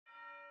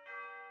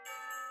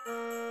Hello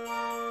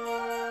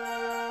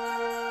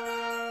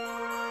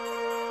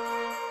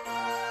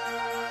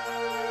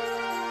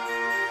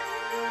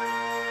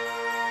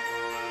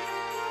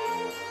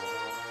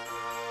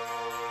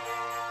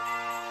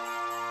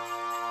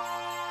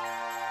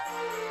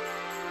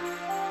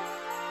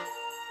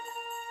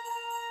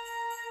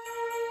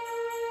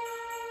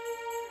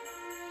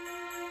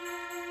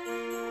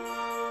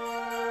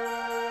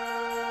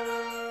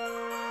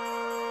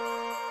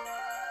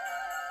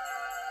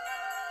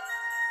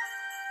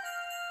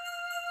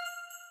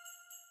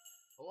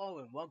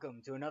and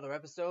welcome to another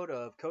episode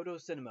of Codo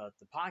Cinema,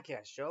 the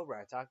podcast show where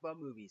I talk about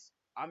movies.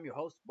 I'm your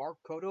host, Mark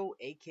Codo,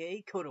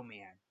 aka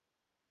Codoman.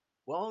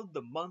 Well,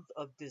 the month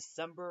of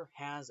December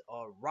has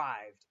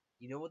arrived.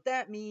 You know what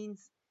that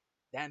means?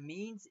 That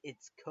means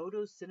it's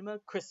Codo Cinema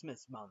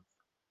Christmas Month.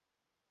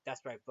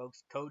 That's right,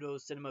 folks. Codo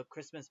Cinema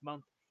Christmas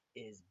Month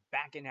is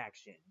back in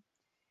action.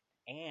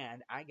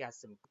 And I got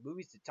some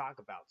movies to talk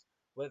about,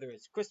 whether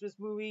it's Christmas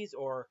movies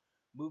or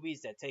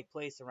movies that take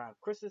place around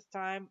Christmas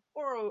time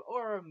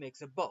or a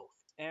mix of both.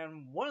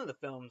 And one of the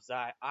films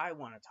that I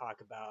want to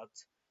talk about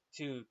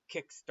to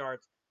kickstart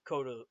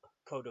Codo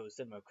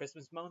Cinema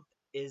Christmas Month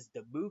is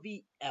the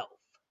movie Elf.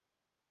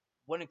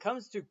 When it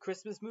comes to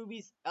Christmas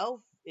movies,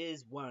 Elf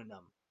is one of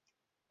them.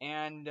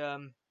 And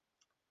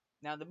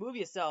now the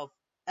movie itself,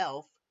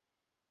 Elf,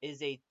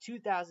 is a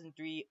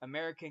 2003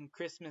 American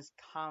Christmas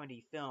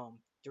comedy film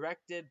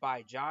directed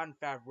by Jon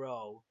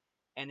Favreau,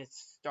 and it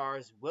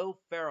stars Will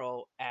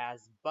Ferrell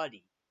as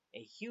Buddy, a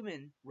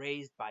human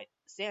raised by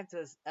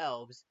Santa's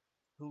elves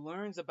who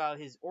learns about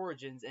his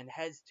origins and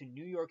heads to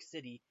New York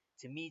City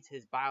to meet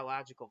his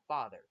biological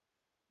father.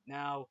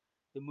 Now,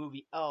 the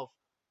movie Elf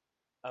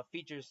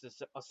features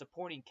a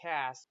supporting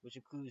cast which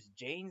includes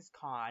James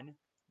Caan,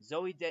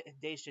 Zoe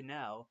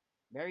Deschanel,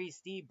 Mary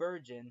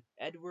Steenburgen,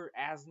 Edward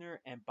Asner,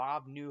 and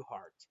Bob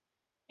Newhart.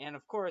 And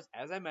of course,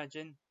 as I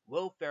mentioned,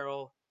 Will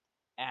Ferrell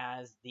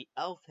as the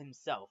elf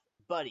himself,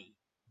 Buddy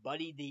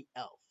the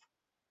elf.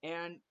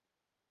 And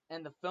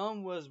the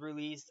film was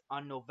released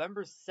on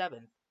November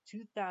 7th,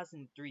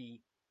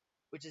 2003,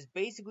 which is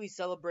basically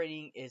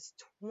celebrating its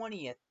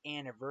 20th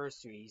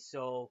anniversary.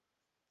 So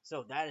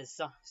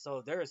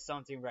there is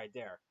something right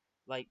there.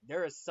 Like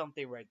there is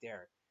something right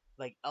there.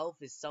 Like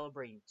Elf is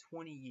celebrating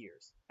 20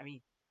 years. I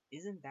mean,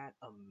 isn't that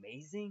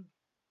amazing?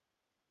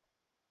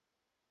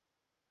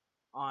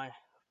 On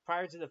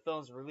Prior to the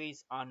film's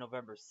release on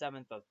November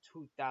 7th of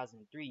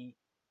 2003,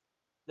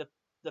 the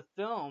the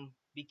film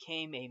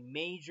became a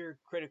major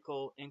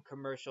critical and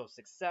commercial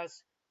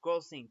success,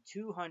 grossing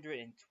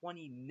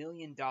 $220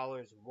 million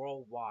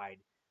worldwide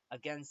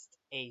against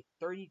a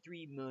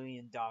 $33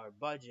 million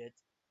budget.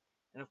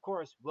 And of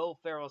course, Will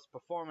Ferrell's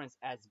performance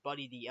as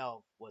Buddy the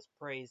Elf was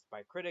praised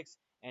by critics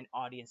and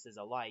audiences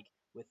alike,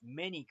 with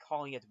many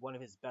calling it one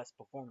of his best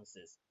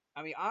performances.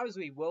 I mean,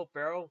 obviously, Will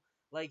Ferrell,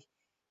 like,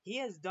 he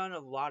has done a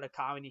lot of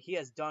comedy. He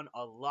has done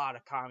a lot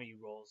of comedy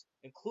roles,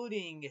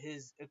 including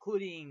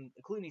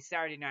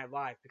Saturday Night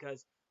Live,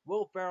 because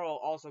Will Ferrell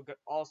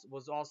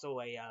was also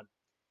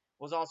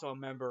a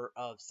member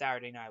of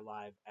Saturday Night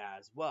Live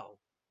as well.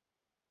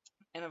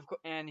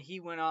 And he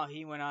went on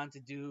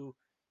to do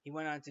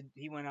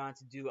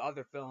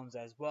other films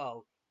as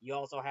well. You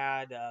also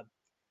had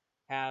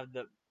have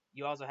the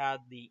you also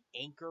had the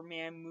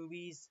Anchorman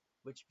movies,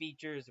 which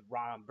features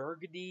Ron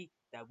Burgundy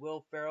that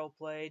Will Ferrell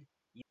played.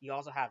 You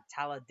also have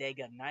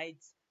Talladega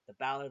Nights, The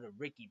Ballad of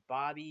Ricky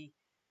Bobby,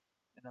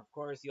 and of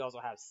course you also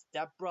have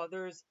Step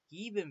Brothers.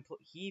 He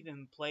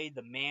even played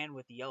the man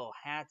with the yellow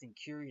hat in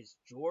Curious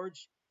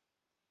George.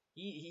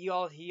 He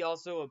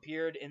also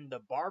appeared in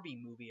the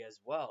Barbie movie as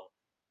well,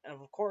 and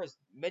of course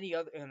many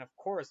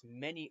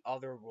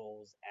other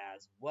roles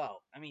as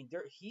well. I mean,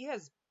 he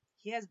has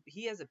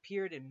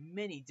appeared in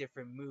many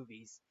different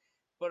movies,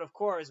 but of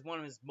course one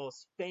of his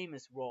most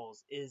famous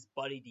roles is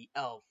Buddy the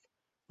Elf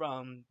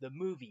from the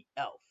movie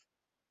Elf,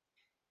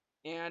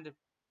 and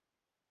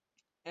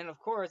of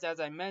course, as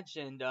I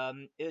mentioned,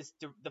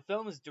 the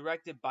film is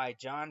directed by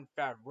Jon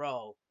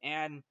Favreau,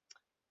 and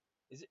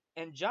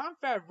Jon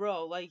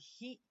Favreau, like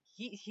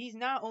he's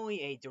not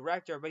only a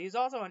director, but he's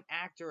also an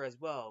actor as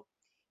well.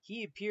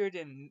 He appeared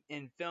in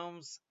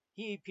films.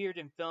 He appeared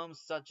in films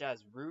such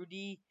as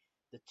Rudy,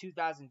 the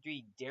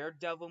 2003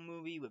 Daredevil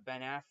movie with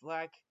Ben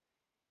Affleck.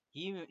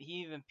 He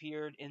even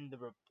appeared in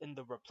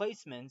the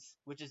Replacements,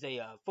 which is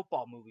a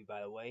football movie,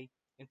 by the way,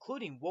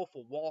 including Wolf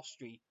of Wall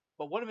Street.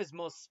 But one of his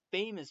most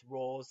famous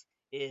roles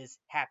is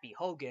Happy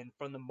Hogan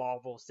from the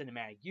Marvel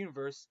Cinematic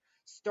Universe,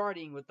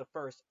 starting with the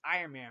first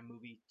Iron Man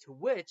movie, to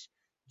which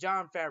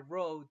Jon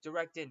Favreau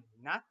directed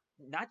not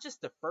just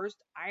the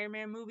first Iron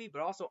Man movie,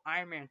 but also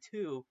Iron Man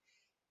 2,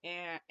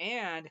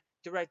 and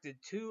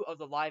directed two of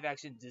the live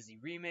action Disney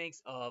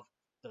remakes of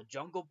The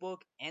Jungle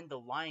Book and The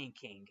Lion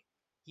King.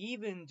 He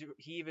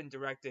even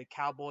directed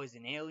Cowboys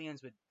and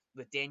Aliens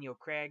with Daniel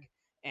Craig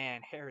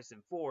and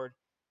Harrison Ford.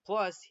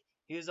 Plus,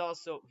 he was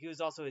also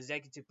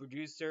executive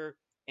producer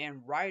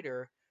and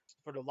writer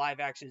for the live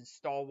action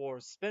Star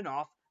Wars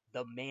spin-off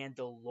The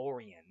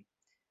Mandalorian.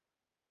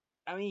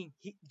 I mean,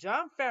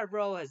 John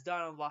Favreau has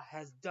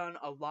done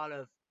a lot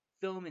of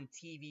film and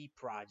TV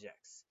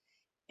projects,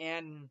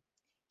 and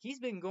he's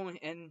been going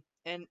and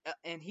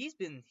he's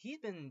been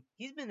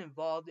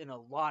involved in a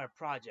lot of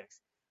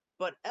projects.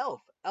 But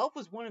Elf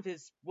was one of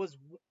his was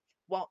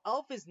while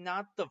Elf is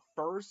not the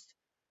first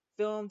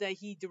film that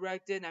he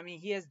directed. I mean,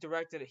 he has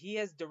directed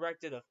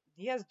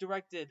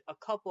a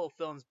couple of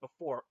films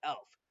before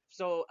Elf.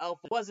 So Elf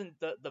wasn't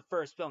the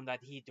first film that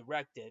he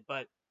directed,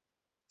 but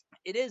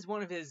it is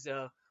one of his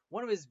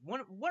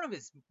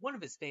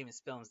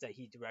famous films that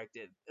he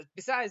directed.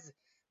 Besides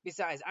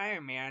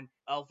Iron Man,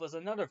 Elf was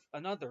another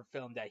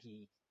film that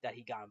he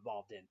got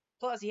involved in.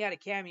 Plus, he had a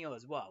cameo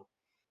as well.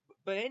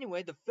 But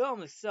anyway, the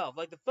film itself,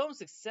 like the film's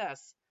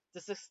success,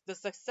 the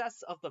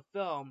success of the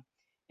film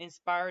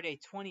inspired a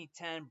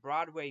 2010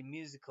 Broadway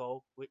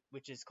musical,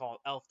 which is called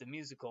Elf the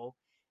Musical,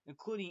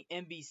 including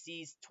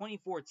NBC's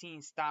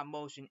 2014 stop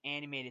motion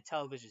animated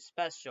television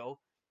special,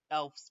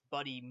 Elf's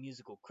Buddy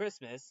Musical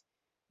Christmas,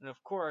 and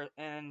of course,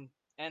 and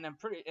I'm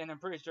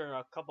pretty sure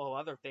a couple of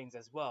other things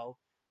as well.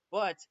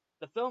 But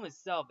the film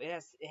itself,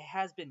 it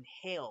has been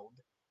hailed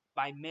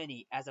by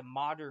many as a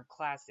modern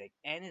classic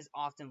and is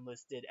often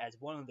listed as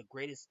one of the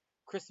greatest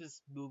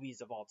Christmas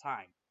movies of all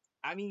time.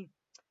 I mean,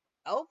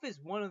 Elf is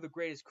one of the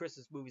greatest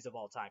Christmas movies of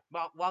all time.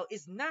 While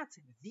it's not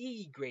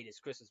the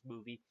greatest Christmas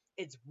movie,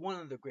 it's one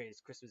of the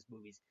greatest Christmas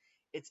movies.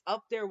 It's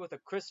up there with a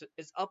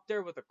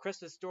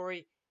Christmas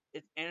Story.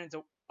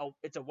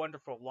 It's a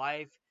Wonderful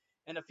Life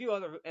and a few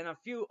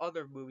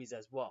other movies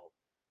as well.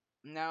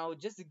 Now,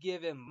 just to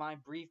give him my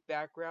brief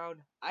background,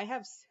 I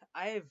have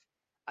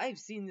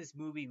seen this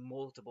movie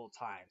multiple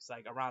times,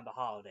 like around the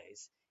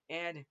holidays,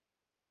 and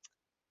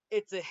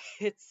it's a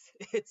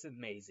it's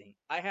amazing.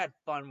 I had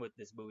fun with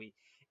this movie.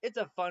 It's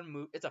a fun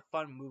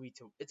movie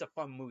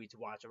to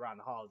watch around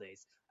the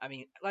holidays. I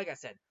mean, like I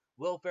said,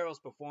 Will Ferrell's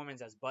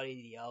performance as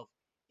Buddy the Elf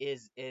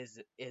is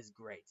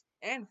great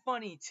and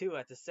funny too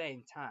at the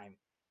same time.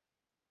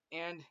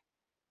 And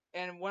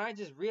when I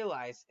just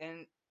realized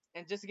and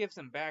just to give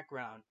some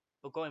background,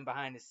 but going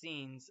behind the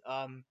scenes,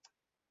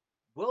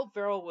 Will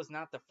Ferrell was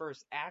not the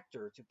first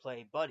actor to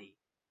play Buddy.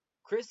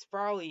 Chris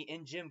Farley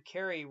and Jim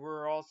Carrey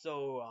were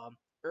also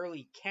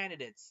early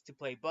candidates to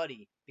play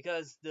Buddy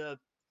because the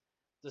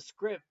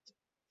script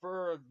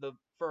for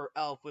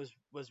Elf was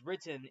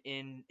written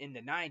in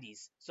the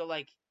 90s. So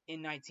like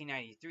in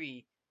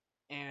 1993,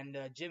 and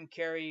Jim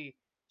Carrey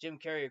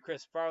and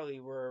Chris Farley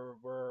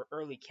were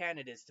early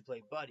candidates to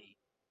play Buddy.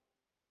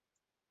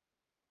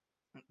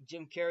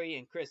 Jim Carrey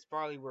and Chris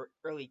Farley were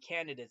early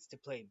candidates to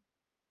play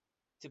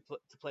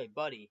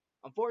Buddy.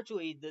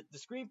 Unfortunately, the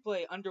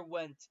screenplay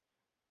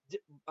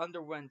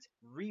underwent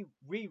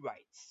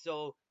rewrites,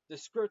 so the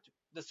script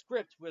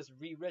was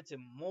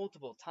rewritten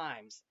multiple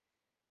times,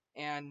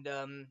 and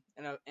then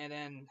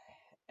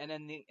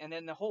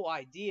the whole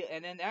idea,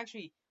 and then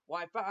actually,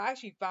 I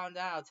actually found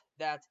out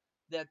that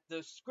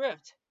the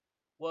script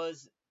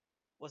was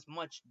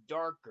much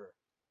darker,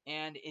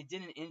 and it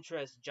didn't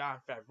interest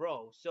John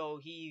Favreau, so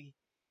he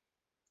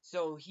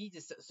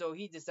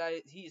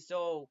decided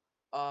so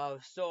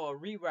a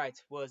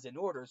rewrite was in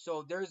order.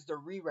 So there's the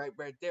rewrite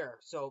right there.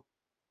 So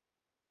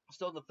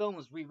the film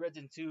was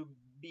rewritten to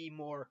be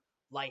more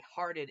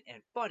lighthearted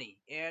and funny.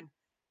 And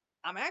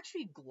I'm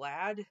actually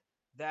glad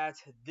that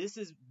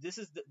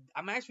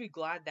I'm actually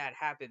glad that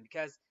happened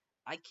because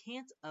I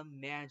can't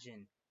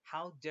imagine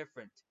how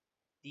different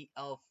the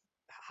Elf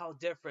how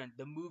different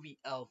the movie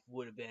Elf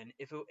would have been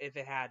if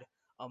it had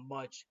a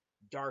much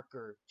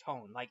darker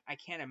tone. Like I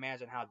can't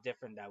imagine how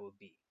different that would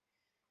be.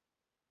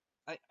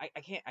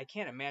 I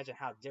can't imagine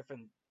how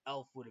different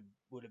Elf would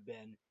have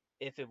been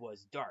if it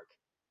was dark.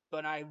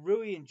 But I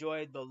really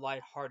enjoyed the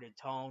lighthearted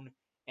tone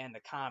and the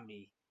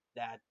comedy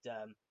that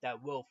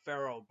Will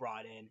Ferrell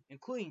brought in,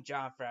 including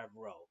John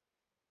Favreau.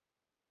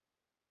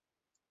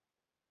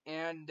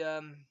 And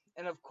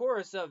of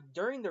course,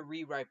 during the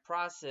rewrite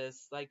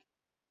process, like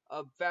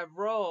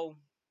Favreau,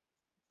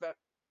 Fa-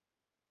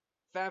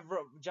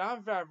 Favreau,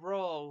 John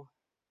Favreau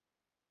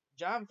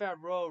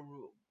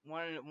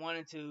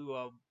wanted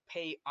to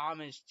pay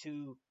homage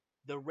to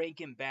the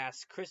Rankin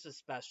Bass Christmas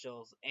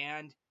specials,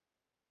 and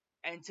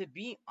to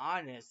be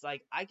honest,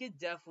 like I could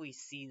definitely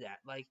see that,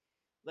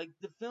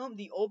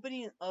 the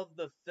opening of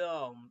the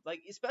film,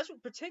 like especially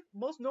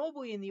most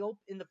notably in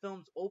the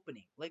film's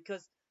opening, like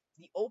because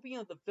the opening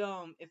of the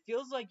film, it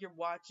feels like you're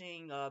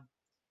watching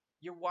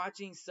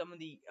some of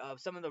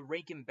the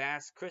Rankin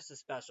Bass Christmas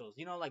specials,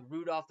 like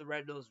Rudolph the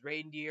Red-Nosed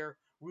Reindeer,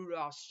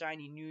 Rudolph's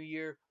Shiny New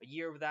Year, A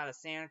Year Without a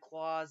Santa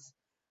Claus,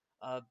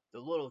 The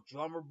Little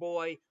Drummer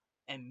Boy,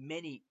 and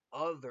many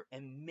other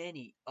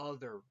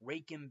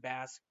Rankin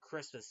Bass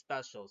Christmas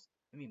specials.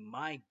 I mean,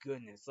 my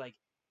goodness, like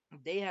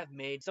they have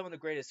made some of the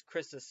greatest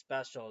Christmas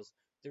specials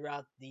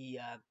throughout the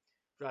uh,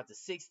 throughout the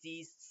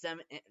 60s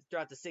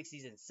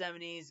and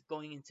 70s,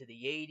 going into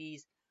the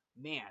 80s.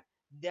 Man,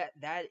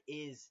 that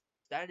is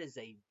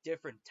a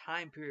different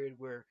time period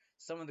where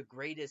some of the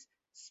greatest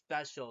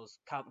specials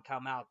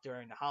come out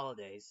during the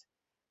holidays,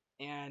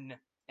 and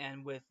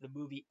with the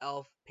movie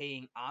Elf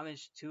paying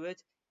homage to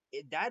it,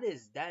 that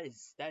is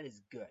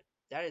good.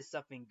 That is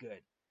something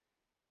good.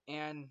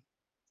 And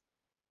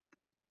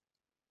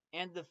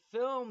the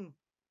film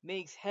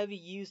makes heavy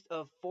use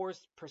of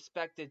forced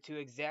perspective to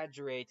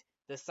exaggerate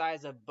the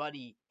size of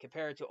Buddy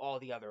compared to all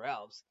the other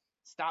elves.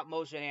 Stop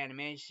motion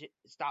animation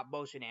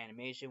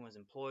was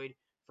employed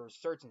for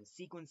certain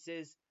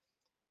sequences,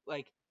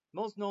 like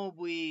most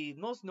notably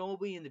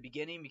in the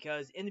beginning,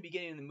 because in the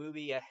beginning of the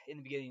movie,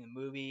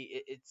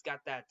 it's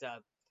got that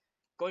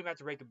going back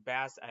to Rake and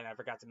Bass, and I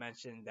forgot to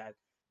mention that.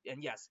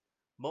 And yes,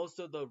 most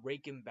of the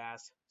Rake and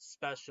Bass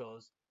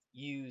specials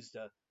used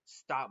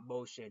stop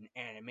motion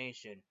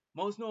animation.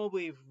 Most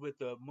notably with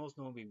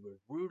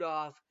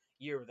Rudolph,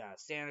 Year Without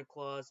Santa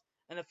Claus,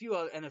 and a few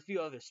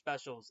other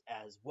specials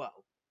as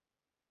well.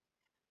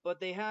 But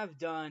they have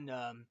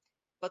done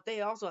but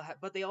they also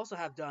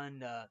have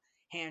done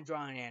hand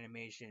drawn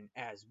animation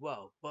as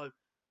well. But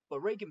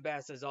Rake and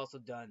Bass has also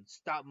done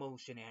stop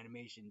motion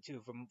animation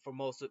too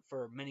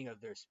for many of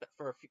their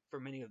for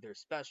many of their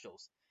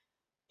specials.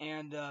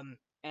 And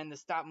the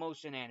stop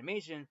motion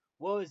animation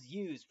was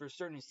used for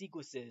certain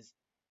sequences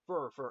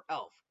for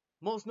Elf,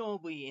 most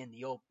notably in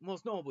the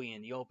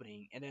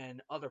opening, and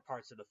then other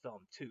parts of the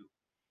film too.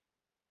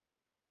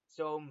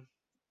 So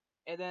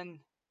and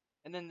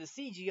then the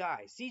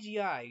CGI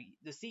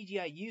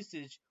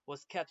usage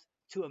was kept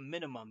to a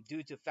minimum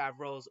due to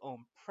Favreau's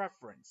own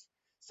preference,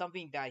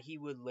 something that he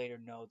would later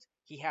note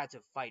he had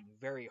to fight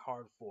very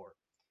hard for.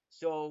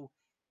 So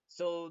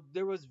so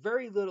there was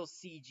very little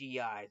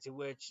CGI, to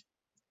which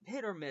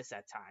hit or miss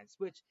at times,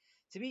 which,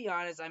 to be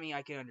honest, I mean,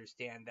 I can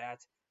understand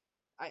that.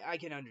 I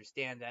can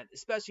understand that,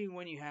 especially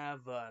when you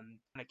have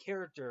a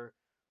character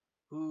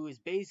who is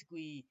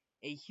basically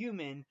a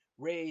human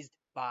raised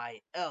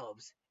by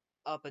elves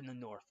up in the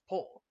North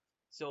Pole.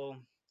 So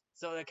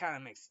so that kind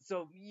of makes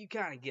so you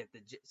kind of get the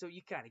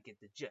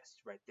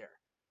gist right there.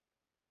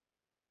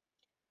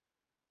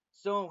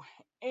 So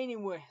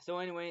anyway,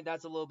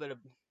 that's a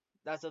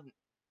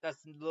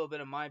that's a little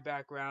bit of my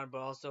background, but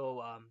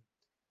also a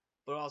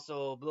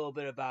little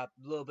bit of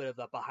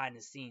the behind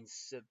the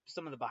scenes,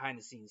 some of the behind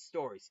the scenes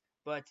stories.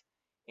 But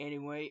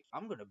anyway,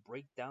 I'm gonna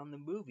break down the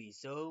movie.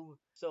 So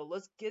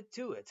let's get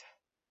to it.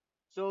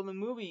 So the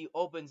movie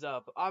opens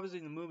up. Obviously,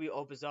 the movie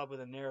opens up with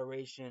a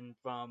narration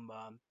from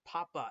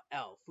Papa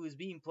Elf, who is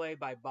being played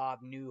by Bob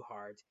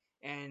Newhart,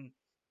 and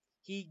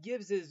he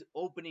gives his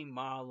opening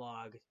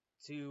monologue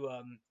to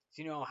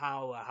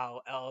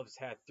how elves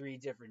have three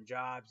different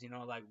jobs.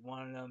 Like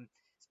one of them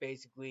is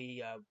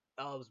basically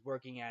elves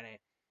working at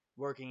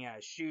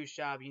a shoe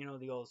shop.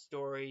 The old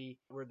story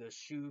where the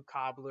shoe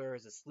cobbler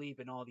is asleep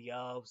and all the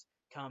elves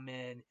come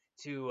in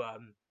to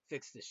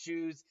fix the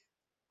shoes.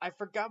 I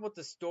forgot what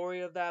the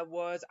story of that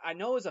was. I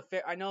know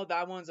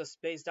that one's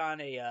based on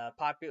a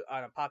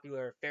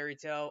popular fairy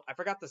tale. I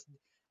forgot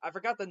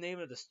the name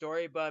of the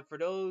story, but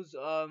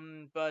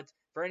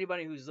for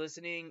anybody who's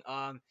listening,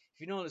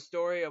 if you know the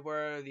story of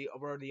where the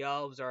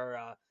elves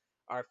are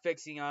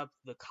fixing up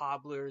the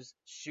cobbler's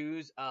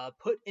shoes,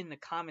 put in the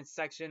comments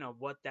section of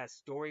what that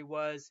story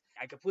was.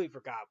 I completely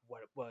forgot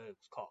what it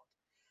was called.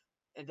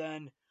 And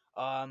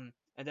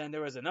then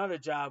there was another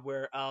job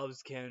where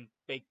elves can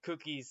bake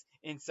cookies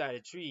inside a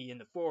tree in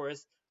the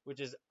forest, which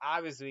is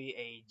obviously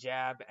a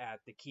jab at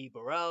the Key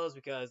Burrells,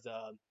 because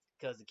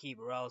the Key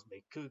Burrells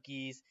make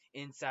cookies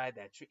inside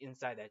that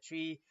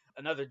tree.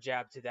 Another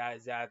jab to that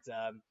is that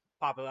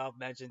Papa Elf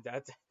mentioned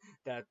that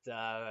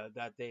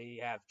that they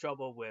have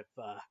trouble with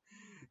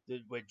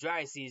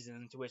dry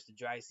season, to which the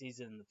dry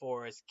season in the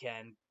forest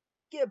can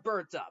get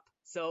burnt up.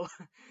 So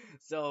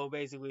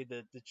basically,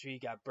 the tree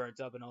got burnt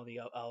up and all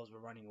the elves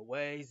were running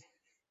away,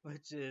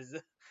 which is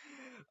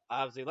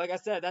obviously, like I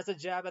said, that's a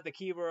jab at the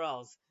Keyboard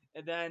elves.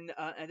 And then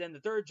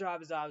the third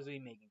job is obviously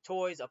making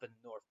toys up in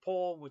the North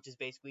Pole, which is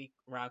basically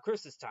around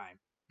Christmas time,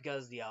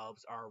 because the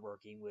elves are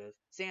working with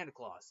Santa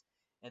Claus.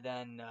 And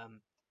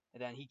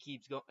then he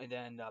keeps going, and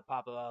then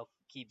Papa Elf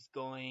keeps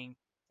going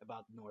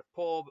about the North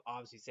Pole,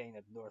 obviously saying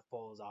that the North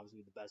Pole is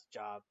obviously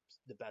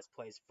the best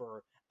place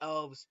for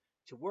elves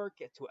to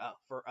work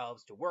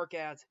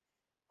at.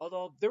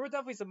 Although there were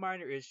definitely some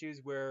minor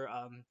issues where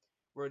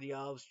the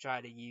elves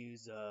try to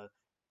use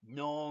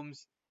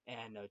gnomes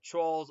and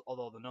trolls,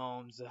 although the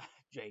gnomes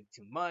drank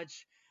too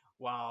much,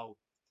 while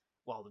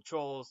the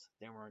trolls,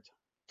 they weren't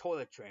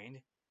toilet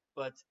trained.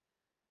 But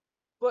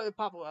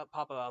Papa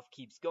Elf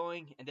keeps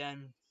going, and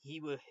then he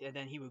would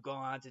go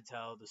on to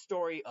tell the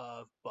story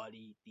of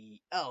Buddy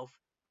the Elf,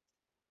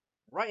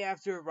 right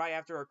after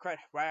a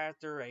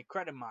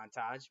credit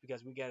montage,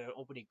 because we get an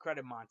opening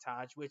credit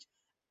montage, which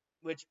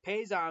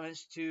pays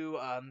homage to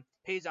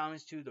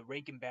the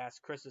Rankin Bass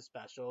Christmas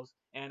specials.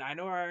 And I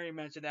know I already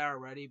mentioned that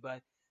already,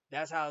 but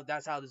that's how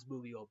this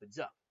movie opens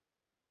up.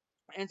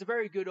 And it's a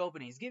very good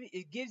opening.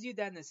 It gives you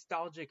that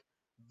nostalgic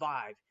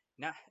vibe.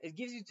 Now it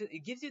gives you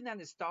that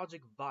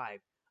nostalgic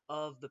vibe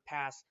of the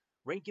past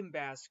Rankin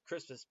Bass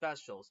Christmas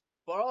specials.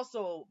 But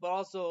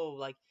also,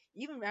 like,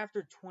 even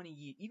after 20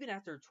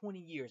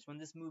 years when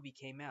this movie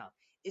came out,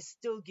 it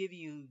still gives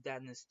you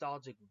that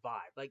nostalgic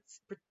vibe. Like,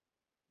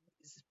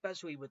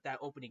 especially with that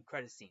opening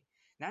credit scene.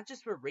 not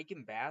just for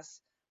Rankin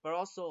Bass, but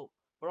also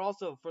but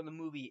also for the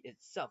movie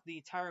itself, the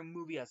entire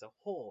movie as a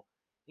whole,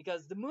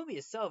 because the movie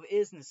itself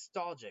is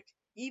nostalgic.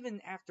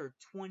 Even after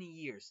 20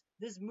 years,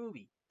 this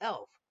movie,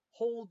 Elf,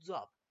 holds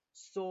up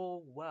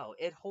so well.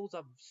 It holds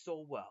up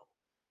so well.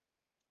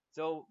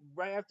 So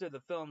right after the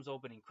film's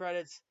opening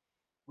credits,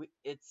 we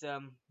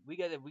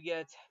get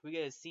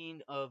a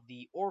scene of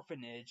the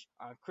orphanage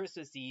on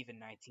Christmas Eve in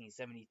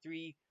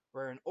 1973,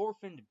 where an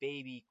orphaned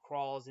baby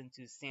crawls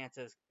into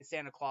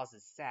Santa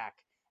Claus's sack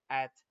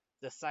at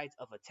the sight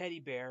of a teddy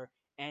bear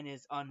and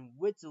is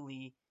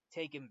unwittingly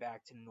taken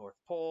back to the North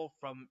Pole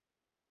from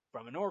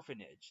an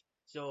orphanage.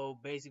 So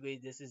basically,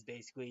 this is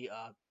basically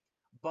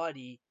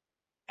Buddy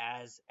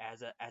as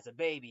a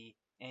baby,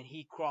 and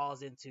he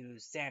crawls into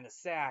Santa's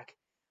sack.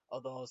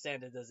 Although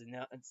Santa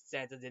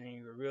didn't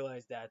even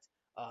realize that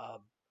uh,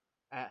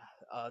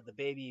 the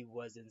baby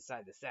was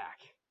inside the sack,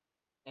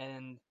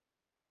 and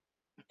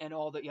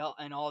all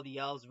the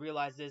elves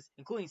realize this,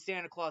 including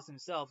Santa Claus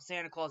himself.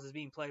 Santa Claus is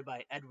being played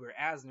by Edward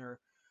Asner,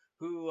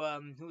 who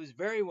is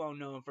very well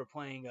known for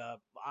playing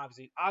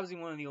obviously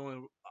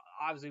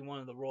one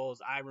of the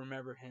roles I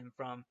remember him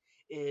from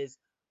is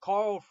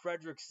Carl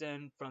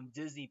Fredricksen from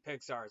Disney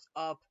Pixar's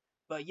Up.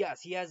 But yes,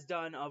 he has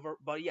done other.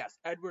 But yes,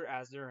 Edward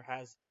Asner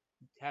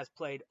has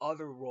played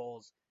other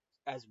roles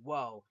as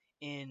well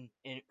in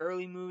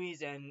early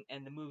movies and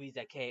the movies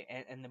that came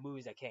and the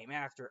movies that came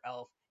after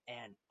Elf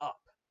and Up.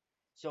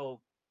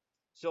 So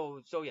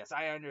so yes,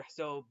 I under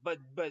so but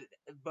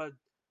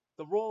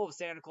the role of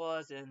Santa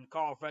Claus and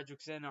Carl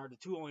Fredricksen are the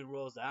two only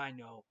roles that I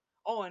know.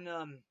 Oh, and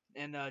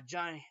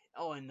Johnny.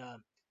 Oh, and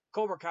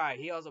Cobra Kai.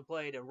 He also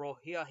played a role.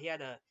 He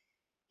had a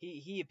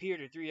he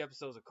appeared in 3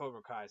 episodes of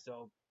Cobra Kai.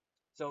 So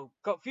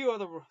a few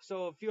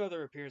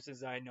other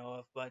appearances I know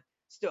of, but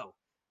still.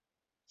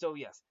 So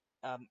yes,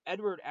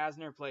 Edward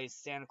Asner plays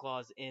Santa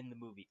Claus in the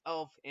movie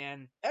Elf,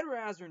 and Edward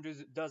Asner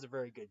does a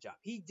very good job.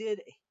 He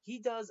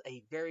does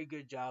a very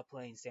good job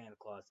playing Santa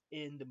Claus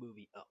in the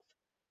movie Elf.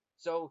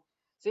 So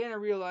Santa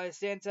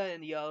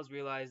and the elves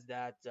realize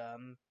that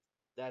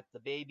the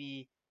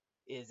baby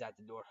is at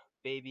the North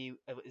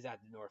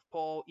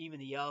Pole. Even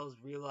the elves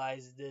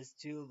realize this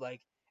too.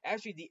 Like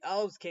actually, the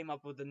elves came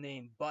up with the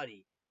name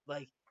Buddy.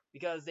 Like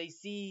because they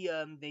see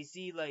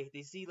like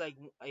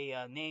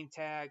a name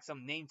tag,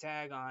 some name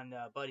tag on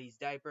Buddy's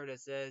diaper that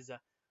says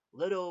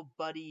 "Little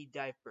Buddy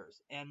Diapers,"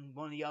 and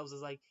one of the elves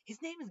is like,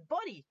 "His name is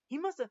Buddy. He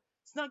must have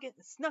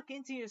snuck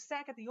into your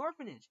sack at the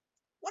orphanage.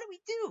 What do we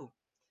do?"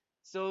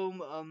 So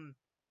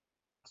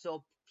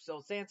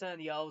so Santa and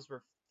the elves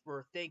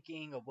were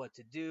thinking of what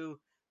to do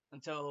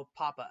until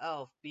Papa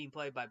Elf, being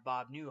played by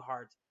Bob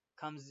Newhart,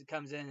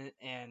 comes in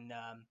and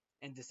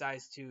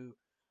decides to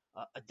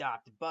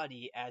adopt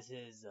Buddy as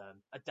his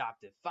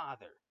adoptive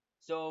father.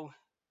 So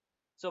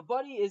so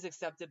Buddy is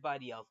accepted by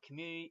the elf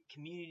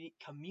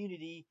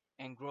community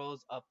and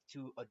grows up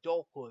to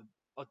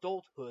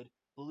adulthood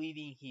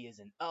believing he is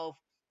an elf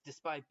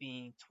despite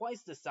being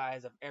twice the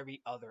size of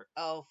every other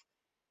elf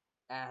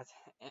at,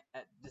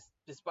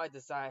 despite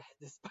the size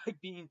despite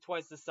being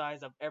twice the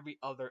size of every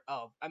other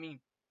elf. I mean,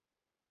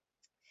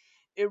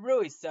 it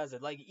really says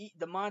it. Like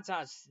the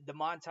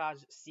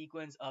montage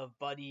sequence of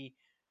Buddy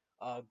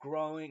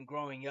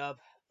growing up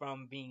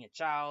from being a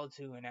child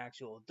to an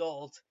actual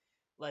adult,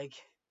 like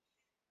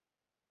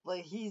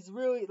he's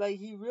really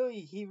he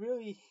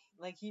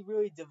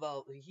really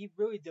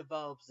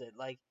develops it.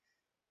 Like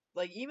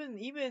even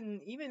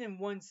in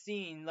one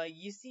scene, like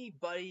you see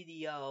Buddy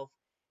the elf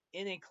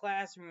in a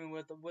classroom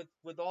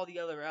with all the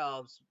other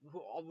elves,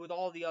 with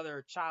all the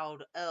other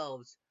child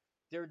elves.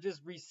 They're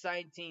just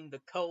reciting the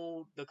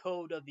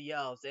code of the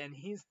elves, and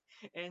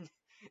and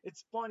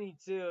it's funny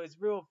too. It's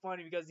real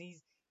funny because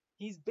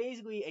he's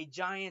basically a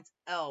giant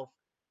elf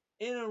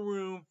in a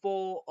room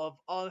full of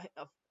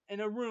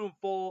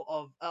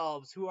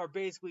elves who are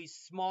basically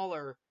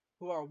smaller,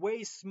 who are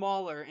way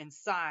smaller in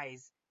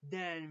size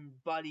than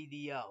Buddy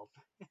the elf.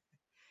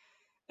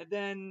 And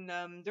then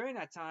during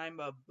that time,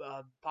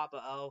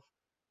 Papa Elf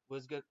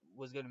was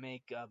gonna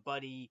make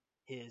Buddy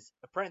his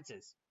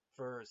apprentice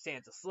for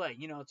Santa's sleigh,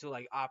 to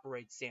like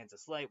operate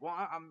Santa's sleigh. Well,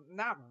 I'm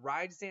not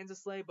ride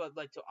Santa's sleigh, but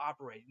like to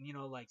operate,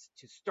 like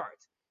to start.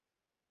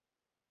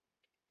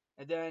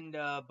 And then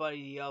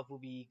Buddy the Elf will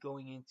be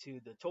going into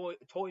the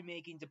toy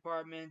making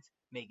department,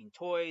 making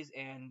toys,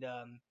 and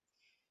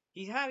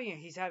he's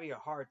having a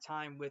hard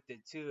time with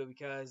it too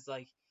because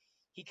like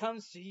he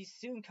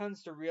soon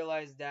comes to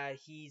realize that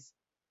he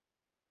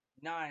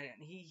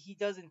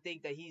doesn't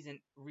think that he's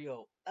a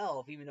real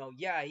elf, even though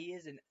yeah he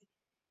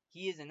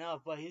is an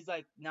elf, but he's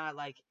like not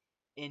like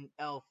an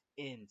elf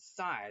in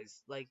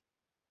size, like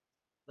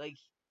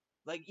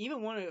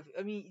even one of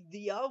I mean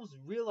the elves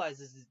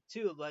realizes it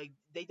too. Like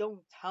they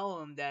don't tell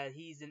him that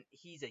he's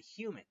a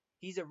human.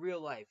 He's a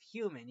real life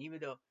human, even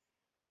though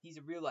he's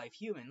a real life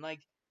human.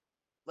 Like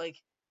like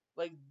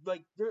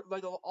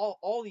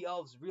all the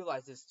elves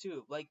realize this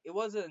too. Like it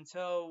wasn't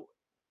until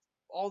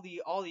all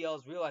the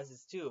elves realize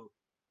this too.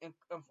 And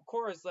of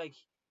course like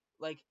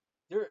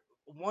there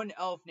one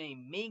elf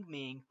named Ming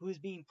Ming, who's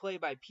being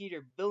played by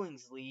Peter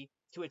Billingsley,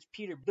 to which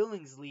Peter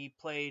Billingsley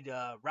played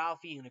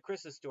Ralphie in A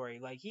Christmas Story.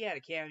 Like he had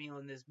a cameo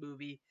in this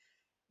movie.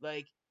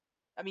 Like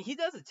I mean, he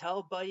doesn't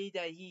tell Buddy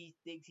that he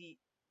thinks he.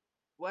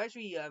 Well,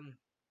 actually,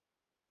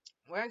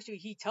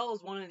 he talks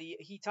to one of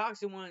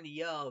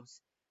the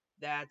elves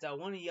that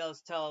one of the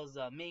elves tells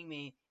Ming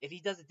Ming if he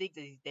doesn't think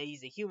that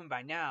he's a human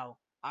by now,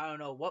 I don't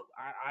know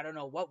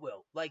what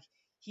will. Like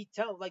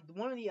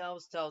one of the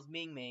elves tells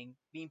Ming Ming,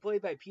 being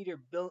played by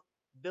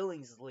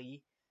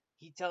Billingsley,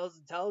 he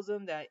tells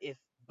him that if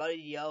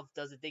Buddy the elf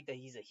doesn't think that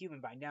he's a human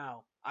by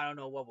now, I don't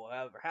know what will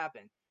ever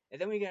happen. And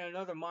then we get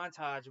another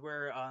montage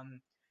where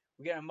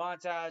we get a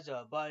montage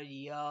of Buddy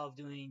the elf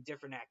doing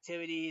different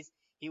activities.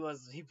 He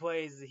was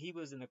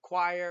in the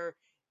choir.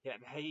 Yeah,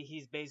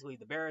 he's basically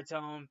the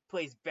baritone.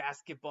 Plays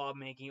basketball,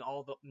 making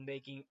all the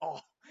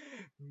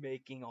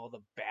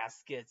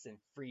baskets and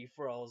free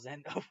throws,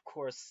 and of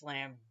course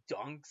slam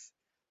dunks.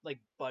 Like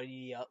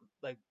Buddy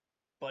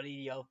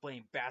the Elf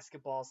playing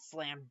basketball,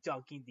 slam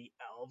dunking the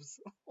elves.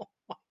 Oh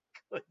my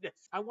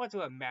goodness! I want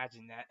to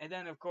imagine that. And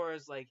then of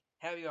course like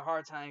having a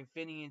hard time,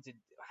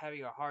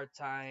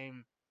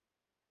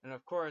 and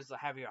of course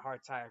having a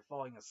hard time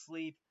falling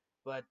asleep.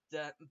 But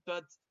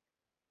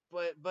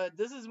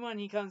this is when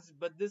he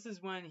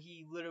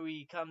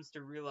literally comes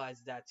to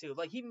realize that too.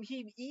 Like he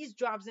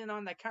eavesdrops in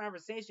on that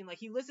conversation. Like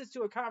he listens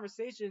to a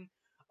conversation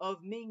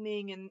of Ming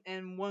Ming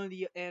and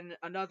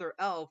another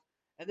elf,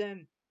 and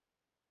then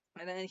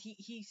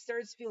he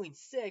starts feeling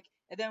sick,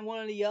 and then one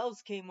of the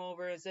elves came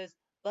over and says,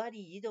 "Buddy,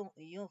 you don't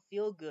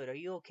feel good. Are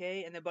you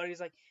okay?" And then Buddy's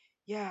like,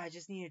 "Yeah, I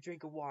just need a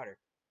drink of water."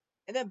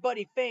 And then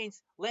Buddy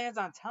faints, lands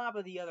on top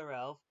of the other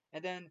elf,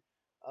 and then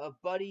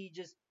Buddy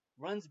just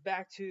runs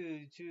back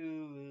to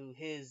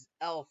his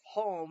elf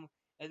home,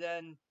 and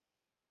then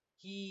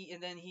he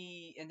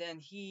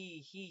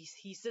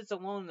sits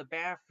alone in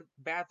the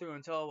bathroom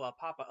until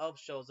Papa Elf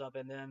shows up,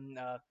 and then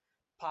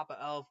Papa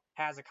Elf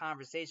has a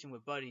conversation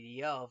with Buddy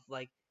the elf,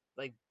 like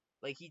like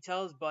he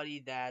tells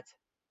Buddy that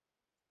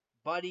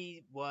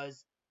Buddy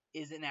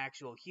is an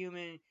actual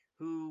human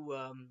who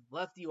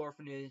left the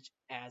orphanage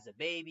as a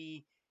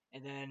baby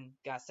and then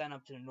got sent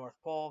up to the North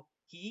Pole.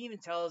 He even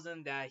tells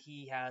him that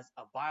he has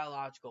a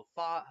biological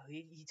father.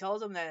 He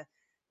tells him that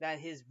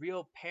his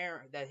real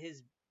parent that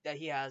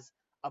he has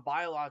a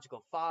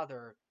biological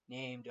father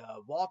named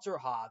Walter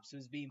Hobbs,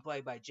 who's being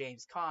played by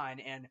James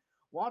Caan. And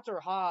Walter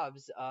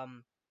Hobbs,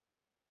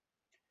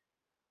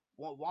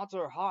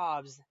 Walter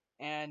Hobbs,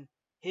 and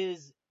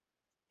his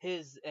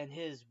his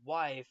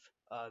wife.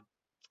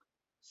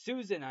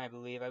 Susan, I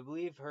believe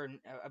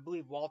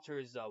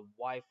Walter's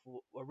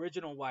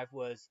original wife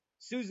was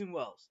Susan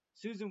Wells.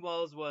 Susan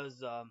Wells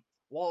was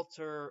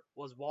Walter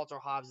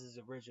Hobbs's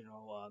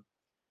original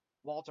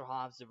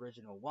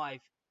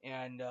wife,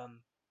 and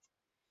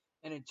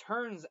it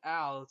turns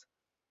out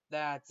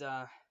that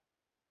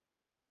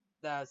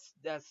that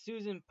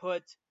Susan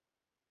put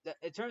that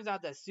it turns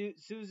out that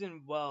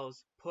Susan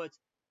Wells put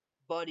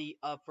Buddy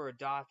up for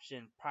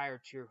adoption prior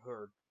to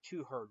her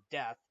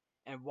death,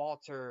 and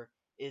Walter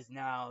is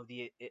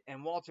the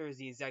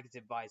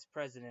executive vice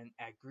president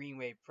at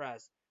Greenway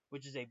Press,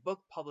 which is a book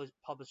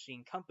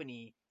publishing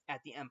company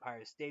at the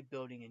Empire State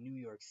Building in New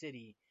York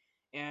City,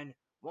 and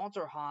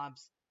Walter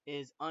Hobbs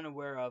is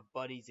unaware of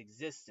Buddy's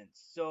existence.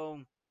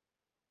 So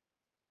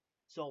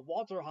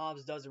Walter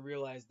Hobbs doesn't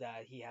realize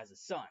that he has a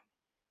son.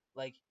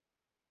 Like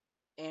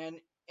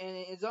and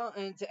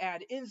and to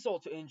add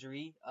insult to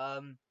injury,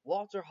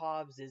 Walter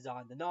Hobbs is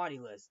on the naughty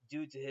list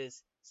due to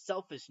his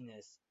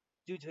selfishness.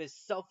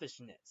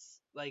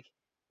 Like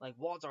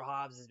Walter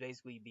Hobbs is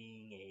is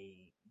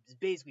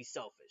basically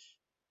selfish.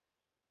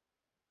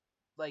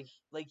 He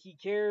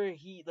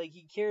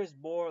cares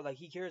more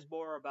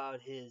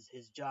about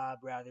his job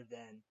rather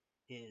than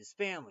his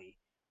family.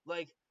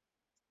 Like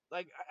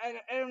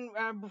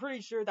I'm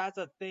pretty sure that's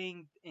a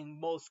thing in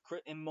most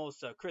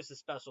Christmas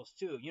specials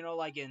too. You know,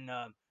 like in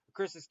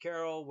Christmas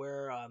Carol,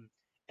 where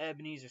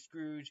Ebenezer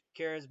Scrooge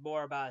cares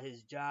more about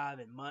his job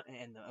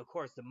and of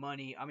course the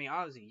money. I mean,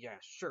 obviously, yeah,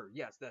 sure,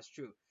 yes, that's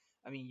true.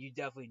 I mean, you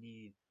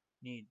definitely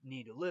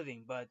need a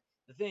living, but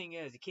the thing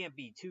is, it can't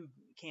be too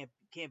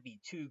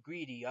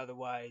greedy.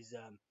 Otherwise,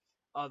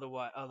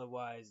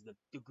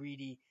 the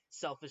greedy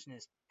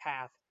selfishness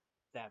path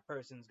that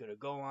person's gonna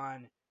go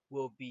on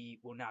will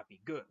not be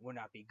good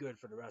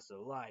for the rest of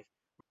the life.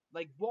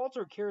 Like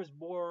Walter cares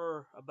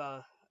more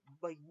about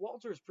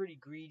Walter's pretty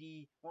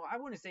greedy. Well, I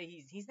wouldn't say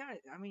he's not.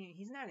 I mean,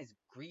 he's not as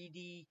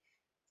greedy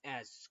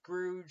as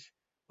Scrooge,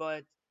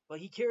 but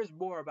he cares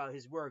more about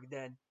his work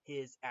than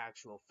his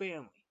actual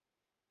family.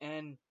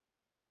 And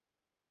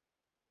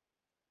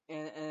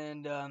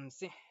and then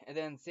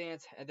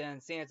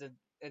Santa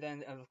and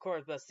then of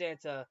course, but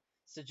Santa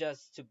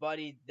suggests to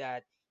Buddy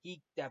that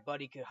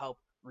Buddy could help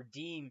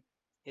redeem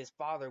his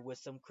father with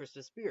some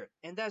Christmas spirit,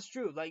 and that's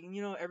true. Like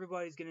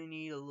everybody's gonna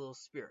need a little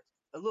spirit.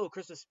 A little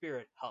Christmas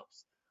spirit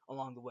helps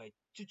along the way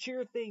to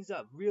cheer things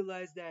up.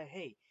 Realize that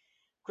hey,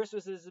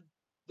 Christmas is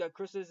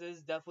Christmas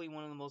is definitely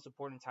one of the most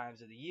important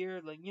times of the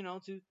year. Like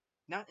to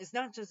not it's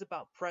not just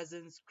about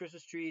presents,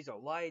 Christmas trees, or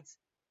lights.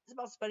 It's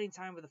about spending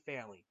time with the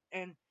family,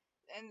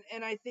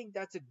 and I think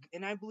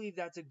and I believe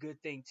that's a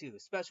good thing too,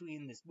 especially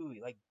in this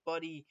movie. Like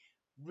Buddy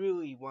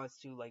really wants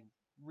to like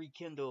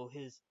rekindle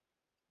his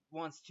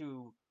wants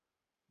to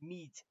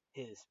meet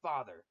his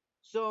father.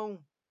 So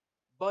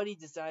Buddy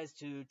decides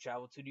to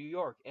travel to New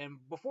York, and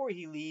before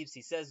he leaves,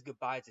 he says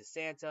goodbye to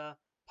Santa,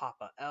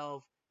 Papa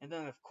Elf, and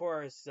then of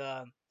course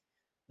the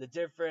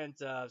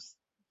different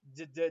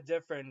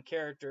different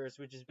characters,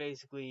 which is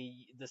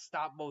basically the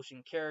stop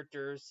motion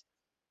characters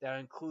that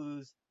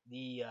includes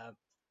the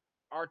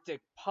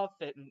Arctic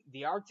Puffin,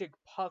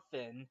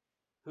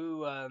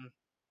 who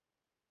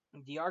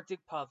the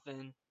Arctic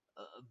Puffin,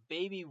 a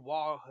baby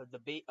walrus,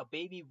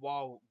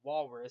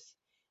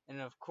 and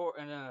then of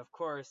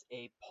course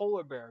a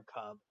polar bear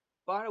cub.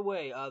 By the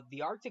way,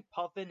 the Arctic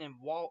Puffin and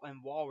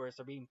walrus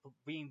are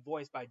being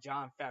voiced by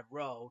Jon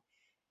Favreau,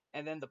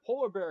 and then the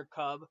polar bear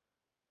cub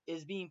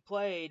is being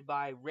played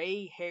by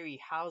Ray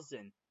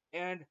Harryhausen.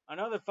 And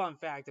another fun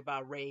fact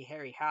about Ray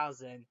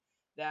Harryhausen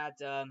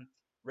that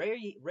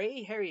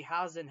Ray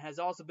Harryhausen has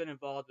also been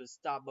involved with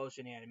stop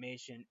motion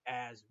animation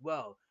as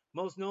well,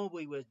 most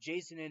notably with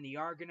Jason and the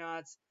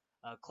Argonauts,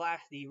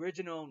 the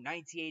original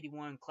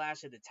 1981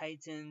 Clash of the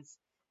Titans,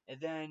 and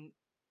then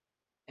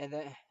and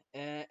then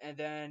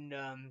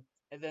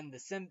and then the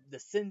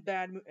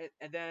Sinbad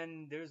and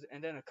then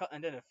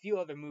a few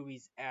other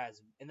movies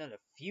as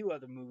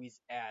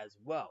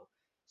well.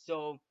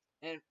 So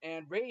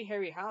and Ray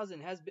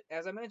Harryhausen has been,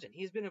 as I mentioned,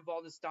 he's been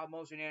involved in stop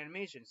motion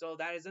animation. So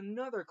that is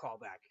another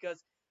callback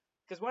because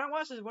when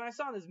I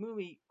saw this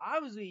movie,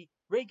 obviously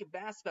Ray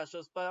Bass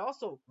specials, but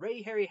also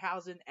Ray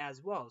Harryhausen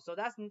as well. So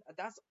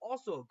that's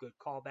also a good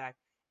callback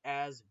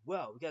as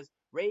well because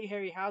Ray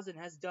Harryhausen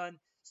has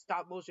done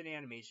stop motion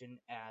animation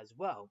as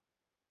well.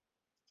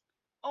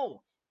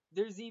 Oh,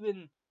 there's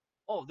even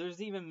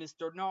there's even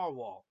Mr.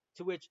 Narwhal,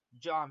 to which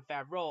Jon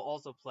Favreau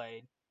also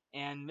played,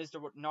 and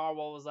Mr.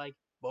 Narwhal was like,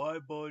 "Bye,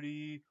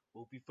 buddy.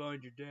 Hope you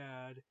find your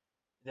dad."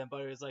 And then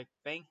Buddy was like,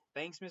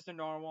 "Thanks, Mr.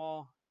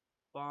 Narwhal.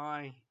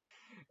 Bye."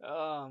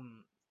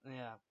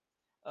 Yeah.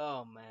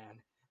 Oh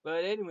man.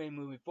 But anyway,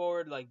 moving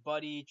forward, like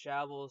Buddy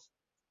travels,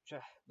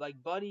 like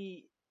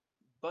Buddy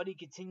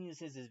continues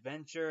his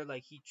adventure.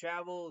 Like he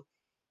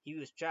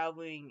was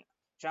traveling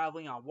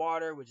on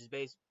water, which is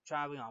based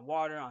traveling on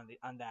water on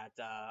that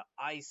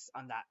ice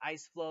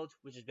float,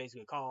 which is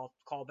basically a call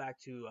back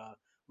to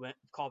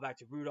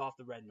Rudolph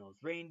the Red-Nosed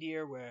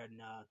Reindeer,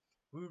 when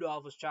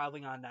Rudolph was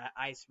traveling on that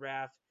ice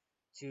raft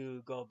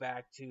to go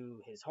back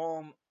to his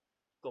home,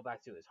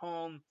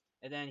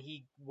 and then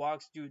he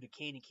walks through the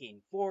Candy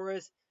Cane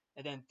Forest,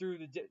 and then through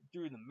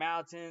the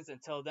mountains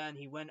until then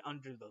he went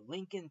under the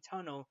Lincoln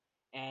Tunnel,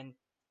 and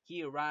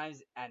he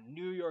arrives at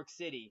New York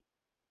City.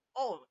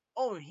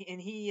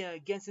 And he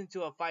gets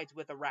into a fight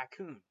with a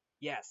raccoon.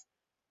 Yes,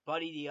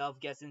 Buddy the Elf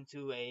gets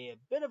into a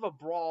bit of a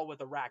brawl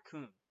with a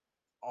raccoon.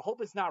 I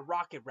hope it's not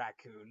Rocket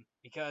Raccoon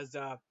because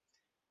I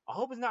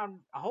hope it's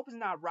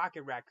not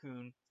Rocket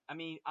Raccoon. I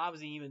mean,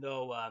 obviously, even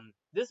though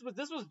this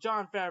was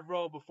Jon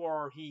Favreau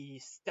before he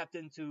stepped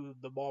into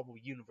the Marvel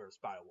universe.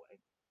 By the way,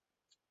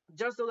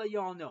 just to let you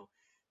all know,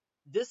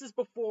 this is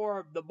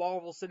before the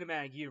Marvel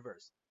Cinematic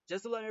Universe.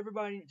 Just to let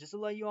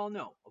you all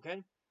know,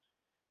 okay?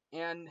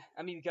 And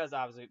I mean, because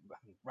obviously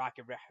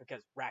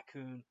because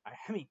Raccoon. I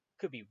mean,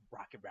 could be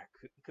Rocket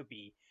Raccoon. Could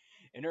be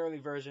an early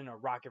version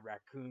of Rocket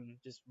Raccoon.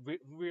 Just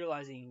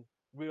realizing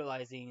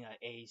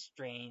a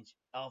strange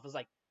elf is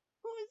like,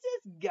 who is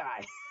this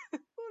guy? Who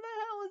the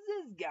hell is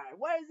this guy?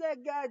 Why is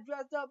that guy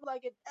dressed up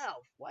like an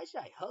elf? Why should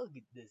I hug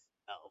this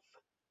elf?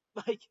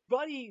 Like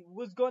Buddy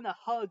was gonna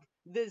hug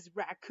this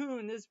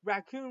raccoon. This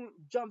raccoon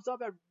jumps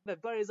up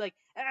at Buddy's like,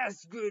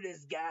 screw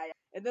this guy.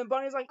 And then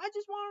Buddy's like, I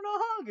just wanted a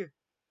hug.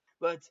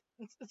 But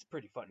it's a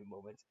pretty funny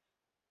moment.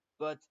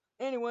 But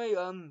anyway,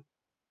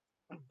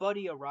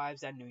 Buddy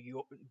arrives at New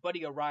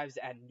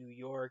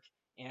York,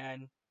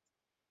 and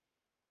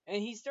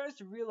he starts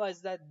to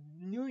realize that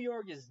New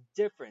York is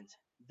different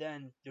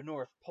than the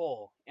North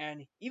Pole.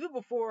 And even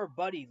before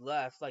Buddy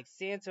left, like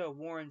Santa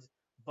warns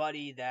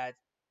Buddy that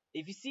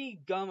if you see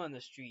gum on the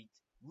street,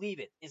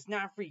 leave it. It's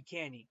not free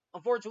candy.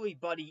 Unfortunately,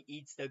 Buddy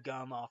eats the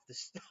gum off the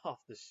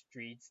off the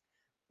streets,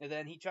 and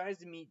then he tries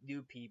to meet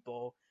new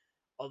people.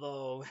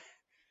 Although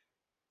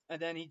and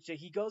then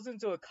he goes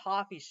into a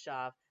coffee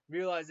shop,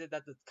 realizes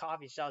that the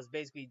coffee shop is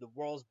basically the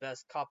world's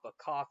best cup of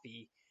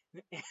coffee,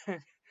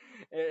 and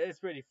it's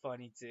pretty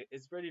funny too.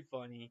 It's pretty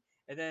funny,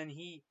 and then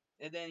he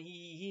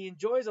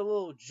enjoys a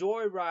little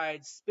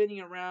joyride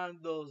spinning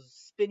around those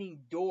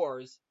spinning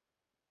doors.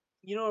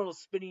 You know those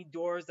spinning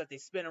doors that they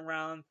spin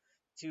around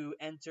to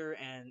enter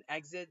and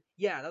exit.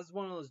 Yeah, that's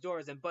one of those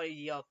doors, and Buddy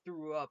Yell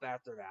threw up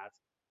after that.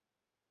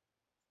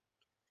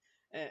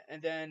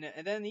 And then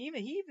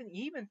he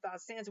even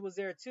thought Santa was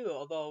there too,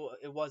 although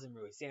it wasn't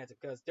really Santa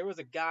because there was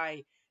a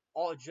guy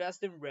all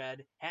dressed in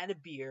red, had a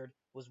beard,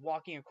 was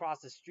walking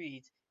across the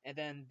street, and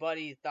then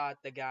Buddy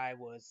thought the guy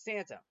was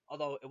Santa,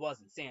 although it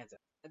wasn't Santa.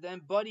 And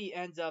then Buddy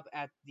ends up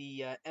at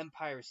the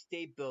Empire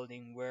State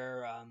Building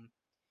where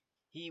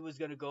he was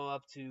gonna go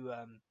up to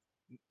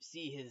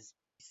see his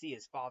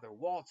father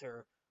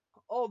Walter,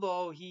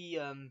 Although he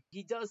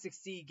does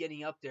succeed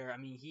getting up there. I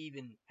mean, he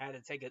even had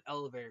to take an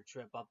elevator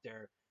trip up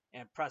there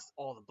and press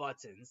all the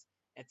buttons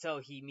until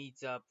he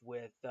meets up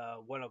with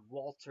one of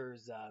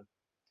Walter's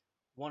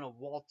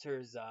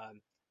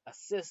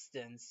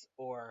assistants,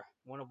 or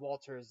one of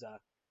Walter's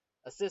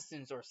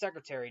assistants or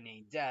secretary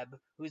named Deb,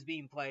 who's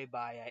being played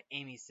by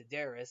Amy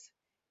Sedaris.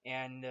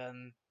 And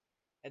um,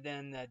 and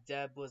then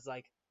Deb was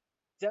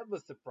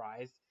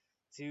surprised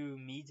to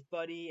meet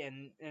Buddy,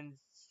 and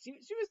she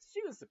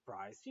was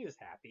surprised. She was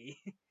happy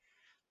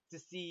to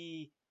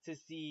see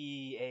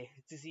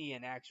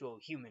an actual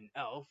human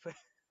elf.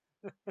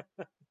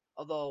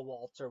 Although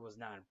Walter was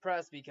not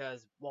impressed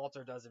because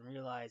Walter doesn't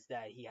realize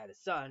that he had a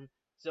son.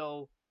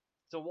 So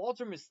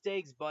Walter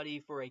mistakes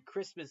Buddy for a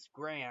Christmas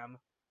gram,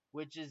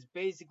 which is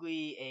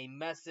basically a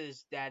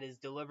message that is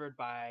delivered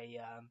by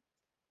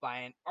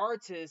an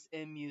artist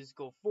in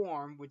musical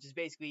form, which is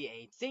basically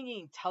a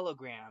singing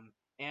telegram.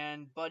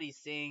 And Buddy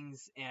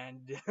sings,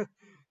 and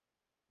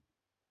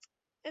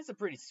it's a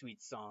pretty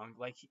sweet song.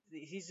 Like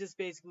he's just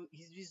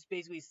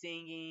basically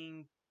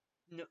singing,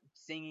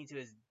 singing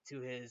to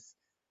his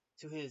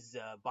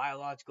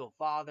biological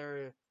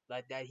father,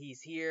 like that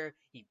he's here,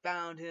 he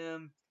found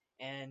him,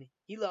 and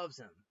he loves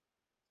him.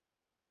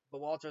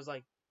 But Walter's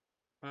like,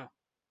 huh,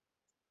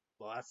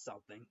 well that's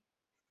something.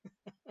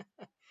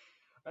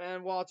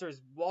 And Walter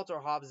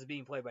Hobbs is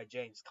being played by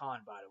James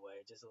Caan, by the way,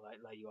 just to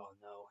let you all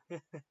know.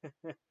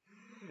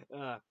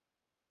 uh,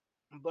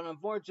 but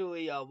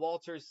unfortunately,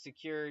 Walter's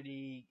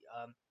security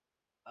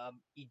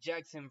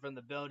ejects him from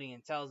the building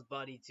and tells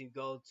Buddy to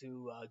go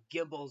to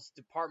Gimbel's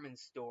department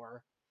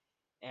store,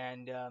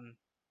 and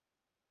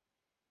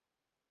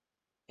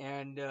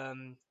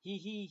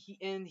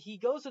he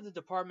goes to the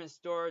department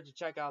store to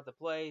check out the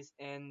place,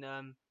 and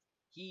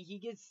he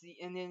gets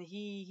and then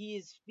he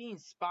is being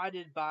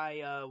spotted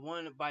by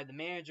by the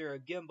manager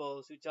of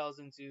Gimbel's, who tells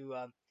him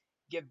to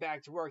get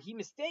back to work. He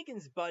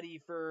mistakes Buddy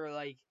for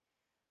an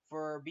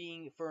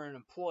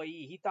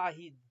employee. He thought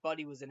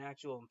Buddy was an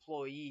actual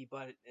employee,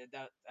 but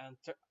that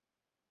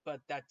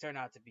turned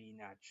out to be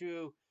not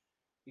true,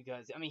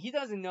 because I mean he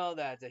doesn't know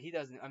that he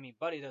doesn't I mean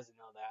Buddy doesn't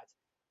know that,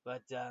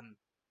 but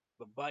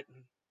but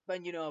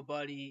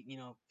Buddy,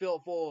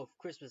 filled full of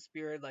Christmas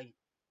spirit, like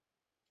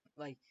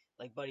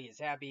Buddy is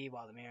happy,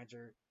 while the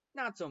manager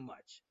not so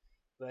much.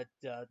 But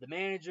the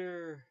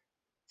manager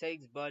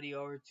takes Buddy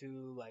over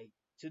to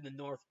the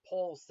North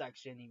Pole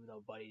section, even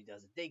though Buddy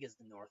doesn't think it's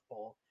the North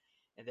Pole.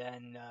 And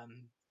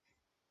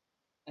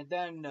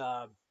then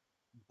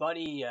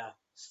Buddy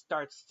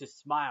starts to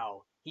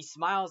smile. He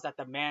smiles at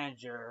the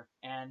manager,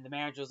 and the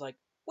manager's like,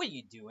 "What are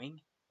you doing?"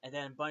 And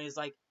then Buddy's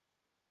like,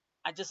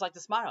 "I just like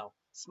to smile.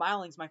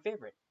 Smiling's my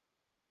favorite."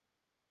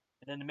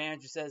 And then the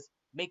manager says,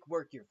 "Make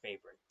work your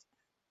favorite."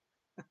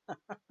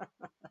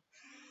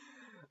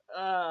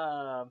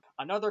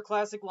 Another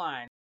classic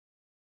line.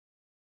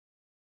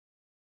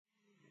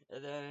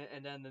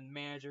 And then the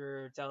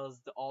manager tells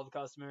all the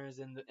customers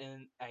in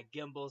at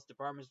Gimbel's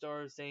department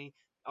store, saying,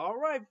 "All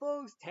right,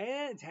 folks,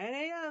 10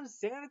 a.m.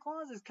 Santa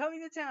Claus is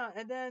coming to town."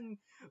 And then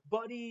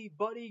Buddy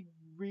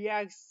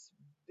reacts,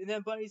 and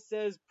then Buddy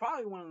says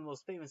probably one of the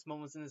most famous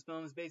moments in this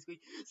film is basically,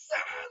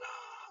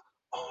 "Santa!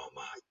 Oh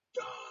my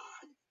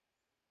God!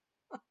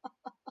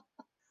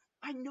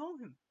 I know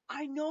him!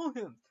 I know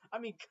him!" I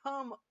mean,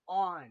 come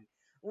on,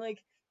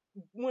 like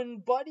when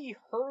Buddy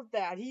heard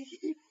that,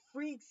 he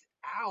freaks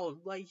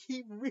out. Like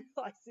he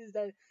realizes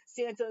that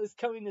Santa is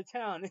coming to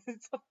town.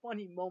 It's a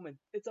funny moment.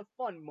 It's a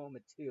fun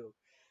moment too.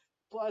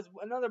 Plus,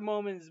 another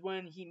moment is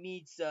when he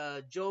meets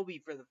Joby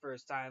for the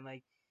first time.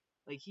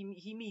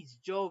 He meets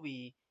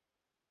Joby,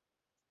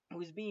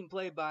 who's being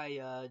played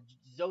by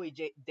Zoe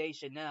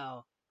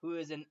Deschanel, who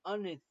is an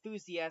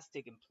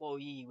unenthusiastic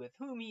employee with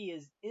whom he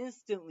is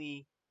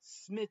instantly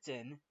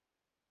smitten.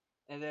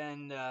 And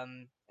then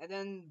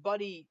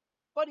Buddy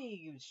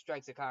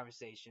strikes a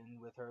conversation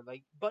with her.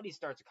 Like Buddy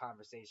starts a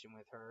conversation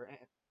with her,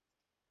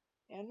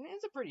 and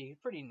it's a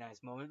pretty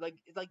nice moment. Like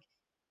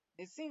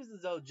it seems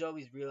as though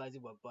Joey's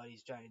realizing what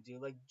Buddy's trying to do.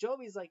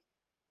 Joey's like,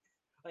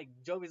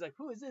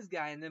 "Who is this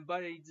guy?" And then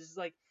Buddy just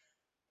like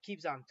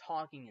keeps on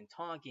talking and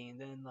talking,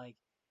 and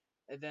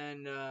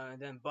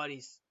then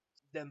Buddy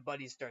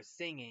starts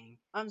singing.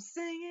 "I'm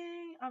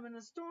singing, I'm in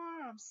the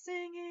store, I'm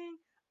singing,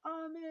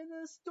 I'm in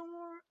the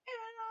store,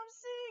 and I'm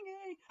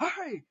singing."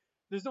 Hey,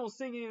 there's no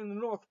singing in the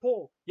North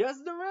Pole.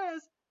 Yes, there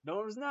is. No,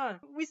 there's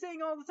not. We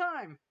sing all the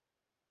time.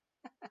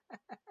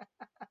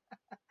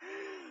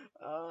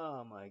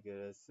 Oh my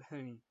goodness. I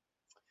mean,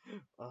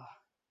 oh,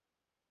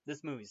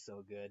 this movie's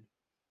so good.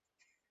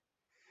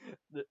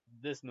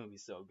 This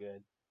movie's so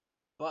good.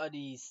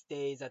 Buddy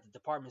stays at the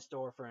department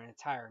store for an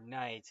entire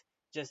night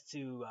just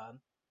to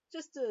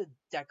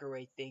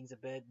decorate things a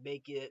bit,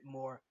 make it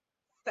more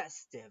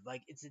festive.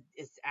 Like it's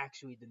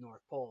actually the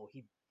North Pole.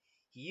 He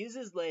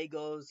uses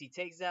Legos. He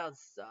takes out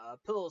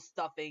pillow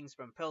stuffings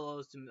from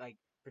pillows to like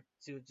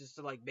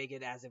make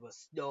it as it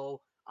was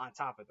snow on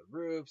top of the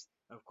roofs.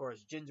 And of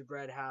course,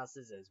 gingerbread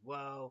houses as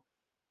well.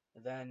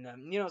 And then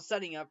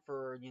setting up.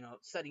 I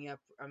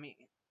mean,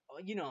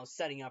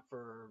 setting up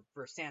for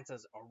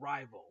Santa's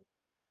arrival.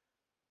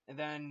 And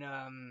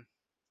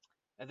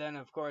then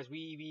of course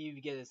we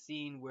get a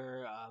scene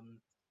where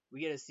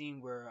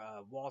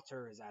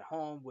Walter is at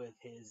home with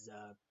his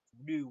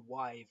new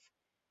wife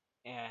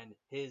and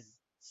his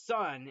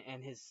son,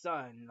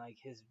 like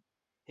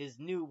his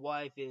new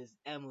wife is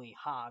Emily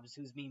Hobbs,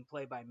 who's being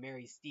played by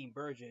Mary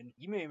Steenburgen.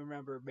 You may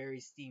remember Mary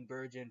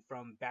Steenburgen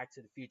from Back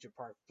to the Future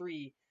Part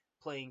 3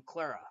 playing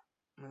Clara.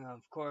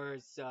 Of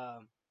course,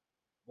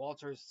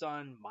 Walter's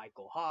son,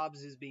 Michael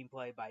Hobbs, is being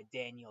played by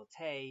Daniel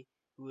Tay,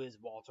 who is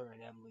Walter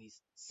and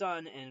Emily's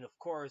son, and of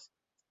course,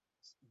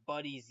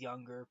 Buddy's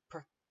younger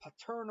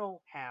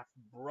paternal half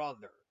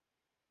brother.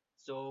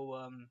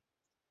 So,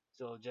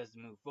 just to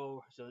move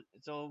forward.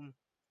 So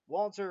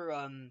Walter,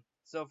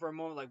 so for a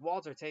moment, like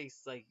Walter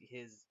takes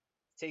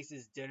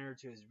his dinner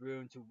to his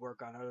room to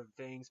work on other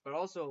things, but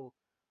also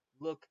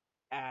look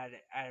at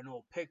an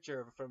old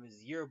picture from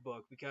his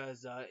yearbook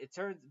because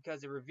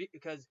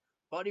because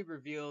Buddy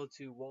revealed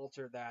to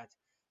Walter that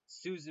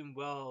Susan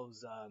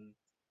Wells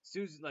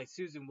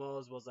Susan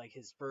Wells was like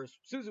his first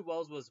Susan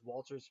Wells was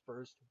Walter's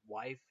first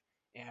wife,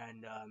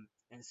 and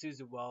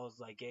Susan Wells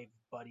like gave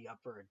Buddy up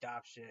for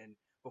adoption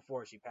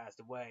before she passed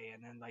away.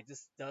 And then like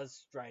this does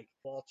strike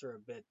Walter a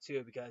bit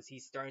too because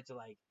he's starting to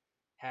like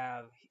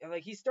have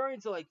like he's starting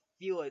to like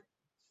feel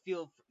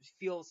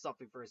feel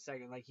something for a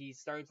second. Like he's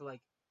starting to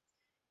like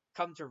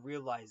come to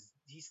realize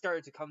he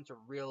started to come to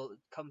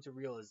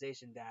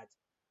realization that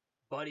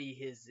Buddy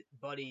is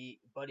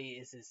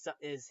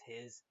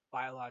his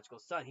biological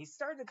son. He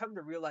started to come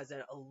to realize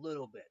that a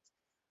little bit.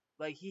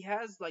 Like he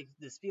has like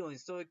this feeling,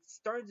 so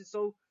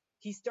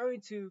he's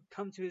starting to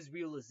come to his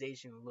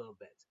realization a little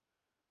bit.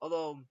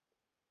 Although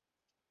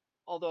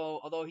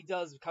although he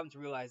does come to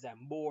realize that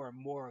more and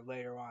more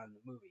later on in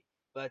the movie.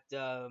 But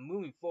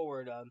moving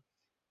forward,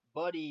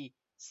 Buddy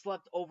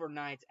slept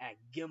overnight at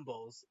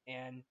Gimbel's,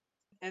 and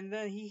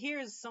then he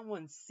hears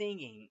someone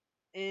singing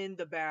in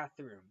the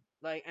bathroom.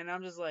 Like, and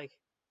I'm just like,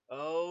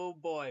 oh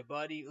boy,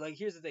 Buddy. Like,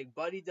 here's the thing,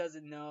 Buddy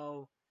doesn't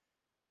know.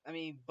 I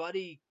mean,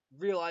 Buddy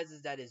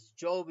realizes that it's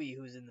Joby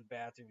who's in the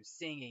bathroom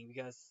singing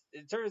because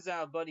it turns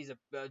out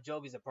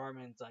Joby's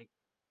apartment, like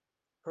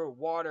her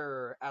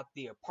water at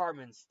the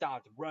apartment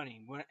stopped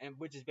running, and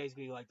which is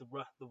basically like the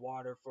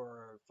water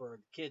for the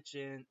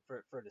kitchen,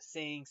 for the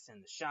sinks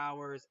and the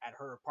showers at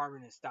her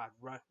apartment. It stopped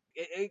running.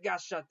 It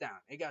got shut down.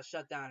 It got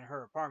shut down in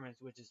her apartment,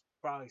 which is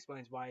probably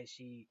explains why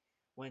she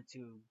went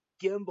to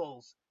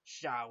Gimbel's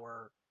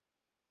shower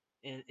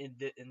in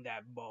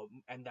that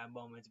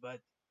moment.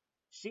 But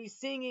she's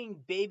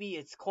singing "Baby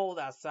It's Cold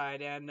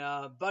Outside," and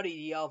Buddy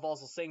the Elf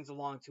also sings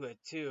along to it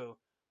too.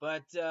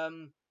 But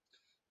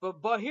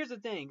here's the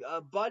thing,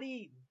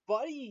 Buddy.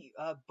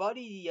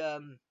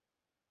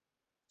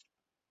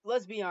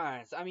 Let's be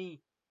honest. I mean,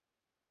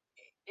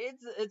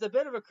 it's a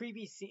bit of a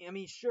creepy scene. I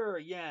mean, sure,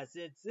 yes,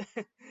 it's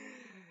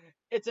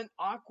it's an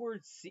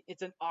awkward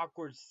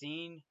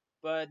scene,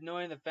 but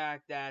knowing the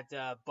fact that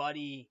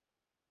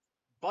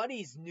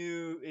Buddy's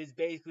new is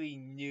basically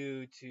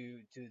new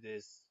to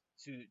this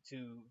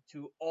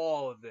to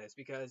all of this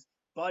because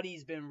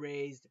Buddy's been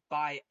raised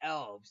by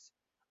elves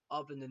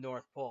up in the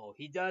North Pole.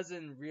 He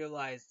doesn't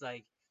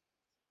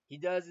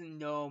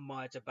know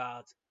much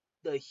about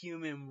the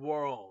human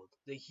world,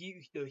 the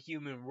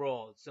human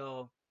world.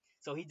 So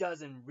he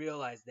doesn't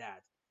realize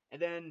that.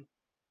 And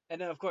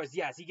then of course,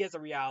 yes, he gets a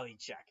reality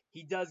check.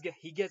 He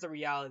gets a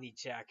reality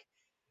check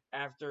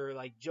after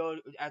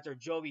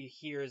Joby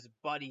hears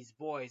Buddy's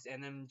voice,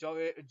 and then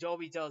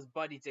Joby tells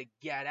Buddy to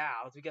get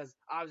out because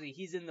obviously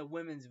he's in the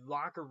women's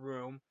locker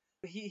room.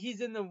 He's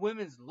in the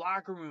women's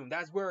locker room.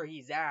 That's where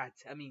he's at.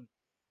 I mean,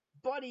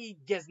 Buddy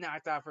gets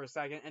knocked out for a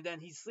second, and then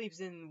he sleeps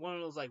in one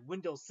of those like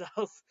window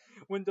cells,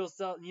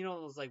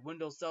 those like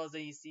window cells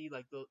that you see,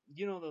 like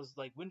those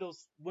like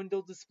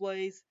window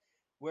displays,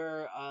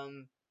 where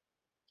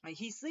like,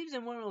 he sleeps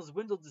in one of those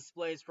window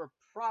displays for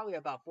probably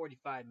about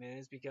 45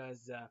 minutes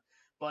because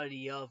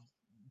Buddy Elf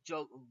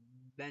joke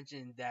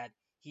mentioned that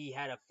he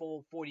had a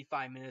full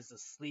 45 minutes of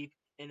sleep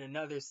in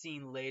another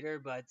scene later,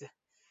 but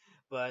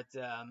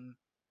um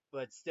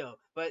but still,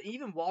 but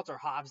even Walter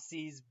Hobbs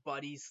sees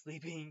Buddy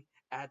sleeping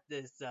at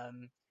this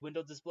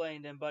window display,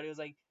 and then Buddy was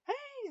like, "Hey,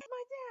 it's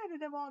my dad,"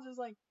 and then Walter's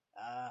like,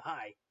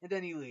 "Hi," and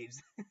then he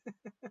leaves.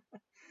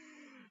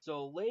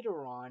 So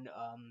later on,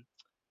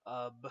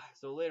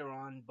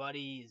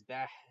 Buddy is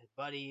back.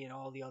 Buddy and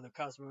all the other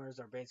customers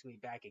are basically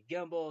back at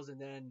Gimbel's,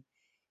 and then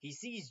he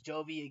sees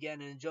Jovi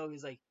again, and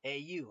Jovi's like, "Hey,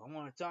 you, I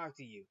want to talk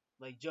to you."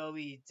 Like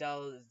Joey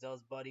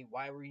tells Buddy,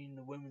 "Why were you in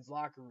the women's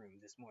locker room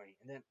this morning?"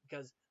 And then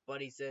because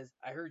Buddy says,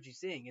 "I heard you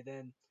sing," and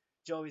then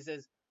Joey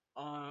says,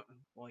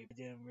 well, you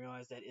didn't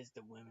realize that it's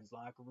the women's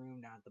locker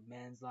room, not the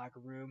men's locker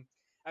room."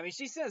 I mean,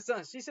 she says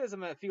a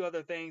few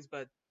other things,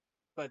 but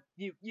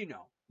you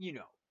know,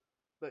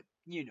 but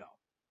you know.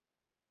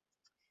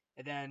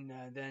 And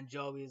then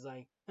Joey's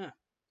like, huh.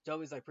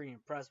 Joey's like pretty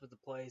impressed with the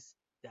place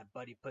that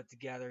Buddy put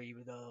together,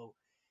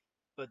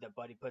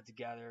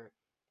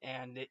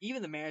 and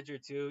even the manager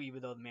too,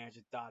 even though the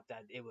manager thought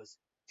that it was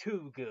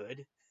too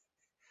good.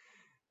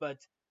 But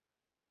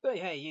but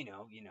hey, you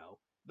know.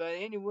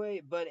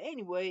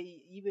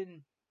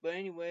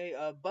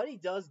 Buddy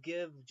does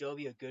give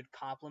Jovi a good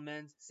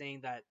compliment,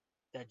 saying that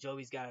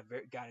Jovi's got a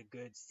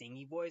good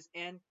singing voice,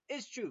 and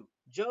it's true.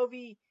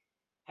 Jovi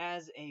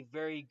has a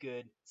very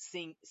good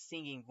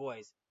singing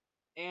voice.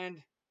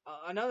 And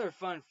another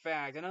fun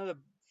fact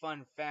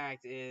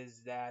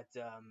is that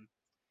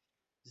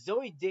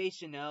Zoe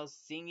Deschanel's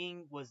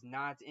singing was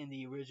not in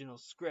the original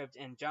script,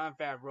 and Jon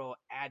Favreau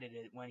added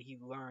it when he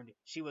learned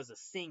she was a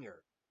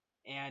singer.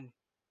 And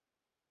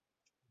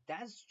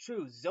that's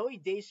true. Zoe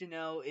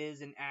Deschanel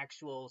is an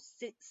actual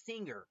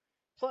singer.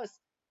 Plus,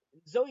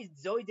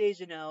 Zoe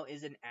Deschanel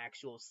is an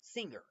actual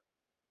singer,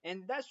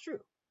 and that's true.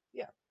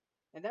 Yeah,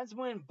 and that's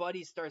when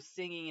Buddy starts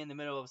singing in the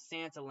middle of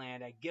Santa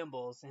Land at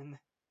Gimbals, and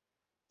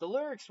the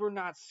lyrics were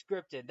not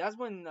scripted. That's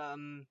when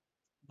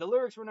the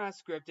lyrics were not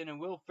scripted, and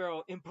Will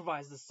Ferrell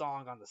improvised the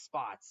song on the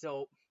spot.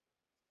 So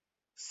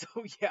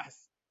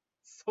yes,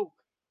 so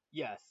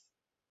yes,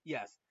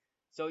 yes,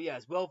 so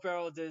yes, Will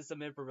Ferrell did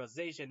some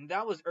improvisation.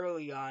 That was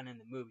early on in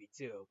the movie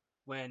too,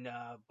 when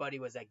Buddy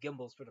was at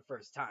Gimbals for the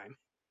first time.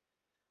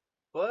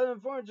 But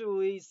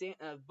unfortunately,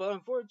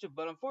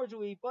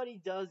 Buddy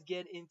does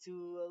get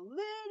into a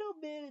little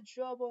bit of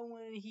trouble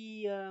when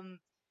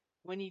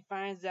he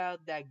finds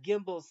out that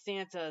Gimbal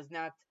Santa is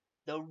not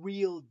the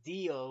real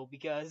deal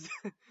because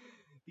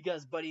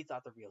because Buddy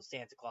thought the real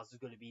Santa Claus was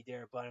going to be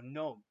there, but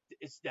no,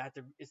 it's not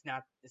the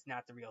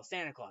real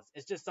Santa Claus.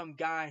 It's just some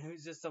guy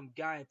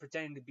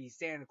pretending to be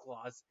Santa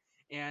Claus,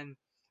 and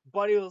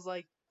Buddy was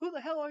like, "Who the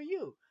hell are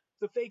you?"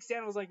 The fake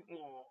Santa was like,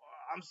 "Oh,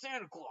 I'm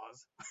Santa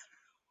Claus."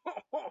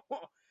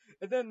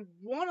 And then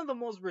one of the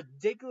most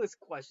ridiculous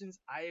questions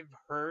I've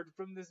heard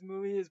from this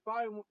movie is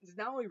probably it's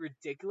not only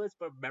ridiculous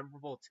but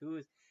memorable too.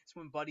 Is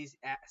when Buddy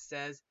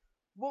says,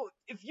 "Well,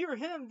 if you're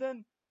him,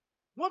 then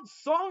what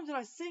song did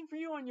I sing for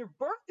you on your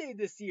birthday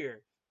this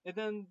year?" And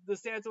then the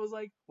Santa was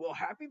like, "Well,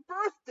 happy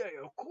birthday,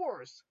 of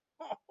course."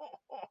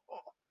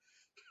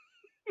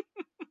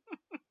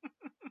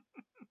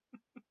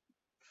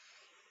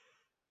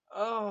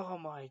 Oh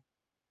my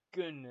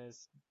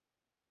goodness,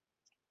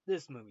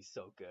 this movie's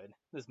so good.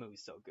 This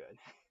movie's so good.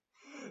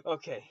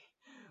 Okay,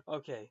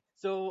 okay.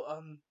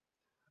 So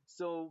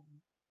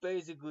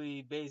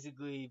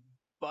basically,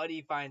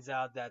 Buddy finds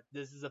out that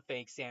this is a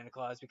fake Santa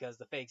Claus because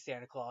the fake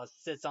Santa Claus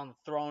sits on the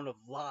throne of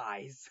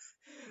lies,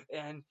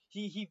 and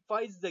he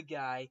fights the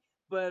guy,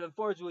 but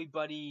unfortunately,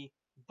 Buddy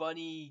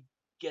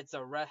gets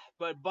arrested.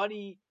 But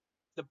Buddy,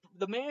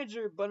 the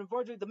manager, but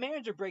unfortunately, the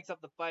manager breaks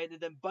up the fight, and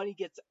then Buddy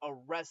gets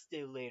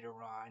arrested later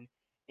on,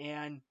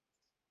 and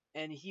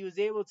he was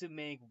able to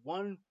make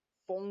one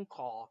phone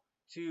call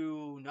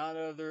to none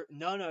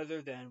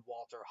other than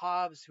Walter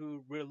Hobbs,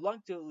 who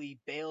reluctantly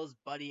bails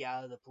Buddy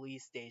out of the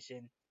police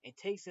station and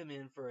takes him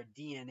in for a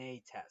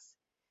DNA test.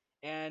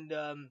 And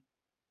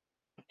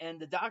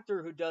the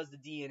doctor who does the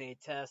DNA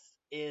test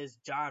is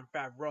Jon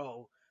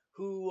Favreau,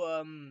 who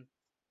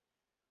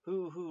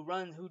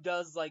who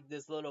does like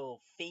this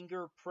little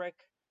finger prick,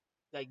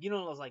 like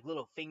those like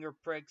little finger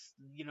pricks,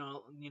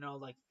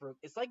 like for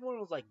it's like one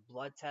of those like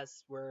blood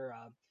tests where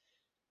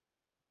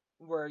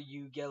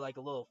you get like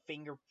a little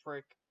finger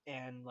prick,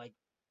 and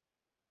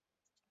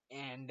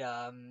and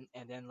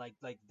then like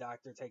the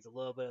doctor takes a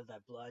little bit of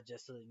that blood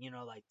just to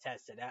like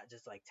test it out,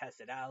 just like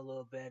test it out a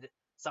little bit,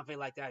 something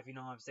like that, if you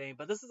know what I'm saying.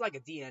 But this is like a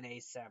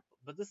DNA sample,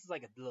 but this is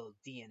like a little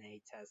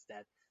DNA test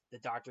that the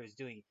doctor is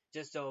doing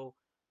just so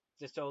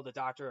the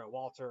doctor and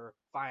Walter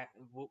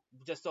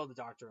just so the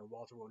doctor and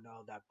Walter will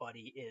know that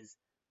Buddy is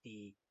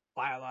the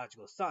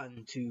biological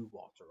son to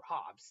Walter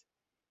Hobbs.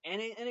 And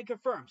it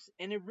confirms,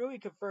 and it really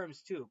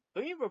confirms too.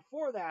 But even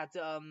before that,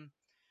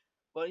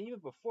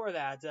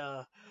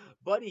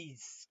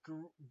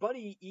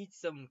 Buddy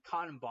eats some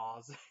cotton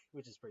balls,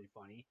 which is pretty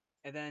funny,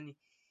 and then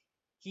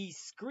he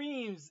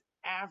screams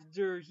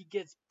after he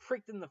gets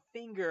pricked in the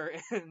finger.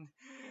 And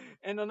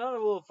another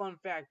little fun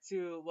fact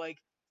too,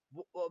 like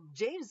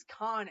James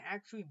Caan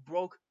actually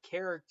broke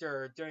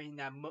character during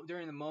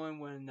the moment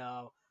when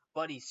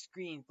Buddy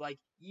screamed. Like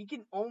you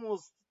can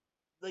almost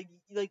like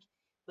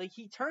like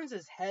he turns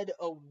his head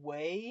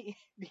away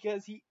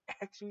because he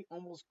actually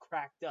almost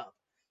cracked up,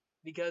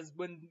 because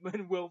when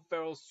Will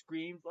Ferrell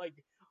screamed,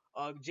 like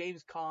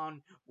James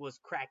Caan was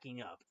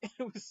cracking up.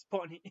 It was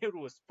funny. It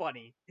was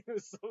funny. It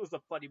was a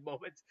funny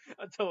moment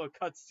until it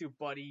cuts to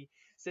Buddy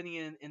sitting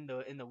in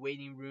the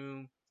waiting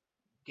room,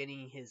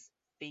 getting his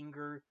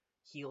finger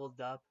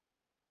healed up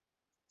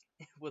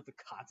with a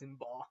cotton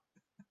ball.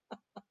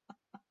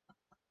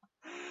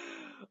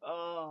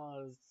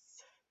 Oh,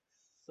 it's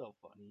so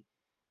funny.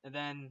 And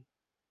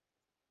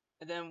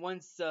then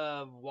once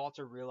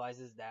Walter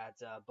realizes that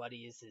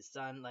Buddy is his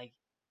son, like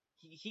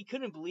he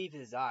couldn't believe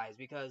his eyes,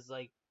 because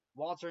like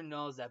Walter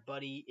knows that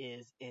Buddy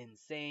is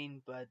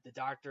insane, but the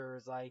doctor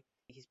is like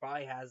he's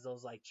probably has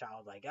those like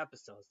childlike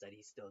episodes that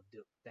he's still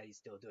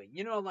doing.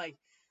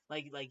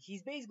 Like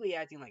he's basically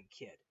acting like a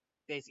kid.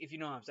 Basically, if you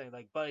know what I'm saying,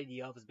 like Buddy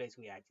the Elf is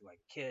basically acting like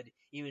a kid,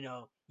 even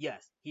though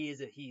yes, he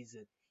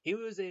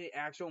was an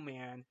actual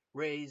man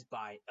raised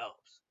by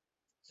elves.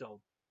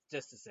 So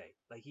just to say,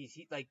 like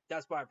like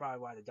that's probably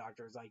why the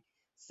doctor is like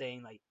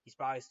saying like he's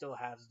probably still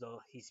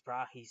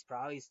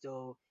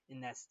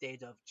in that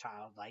state of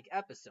childlike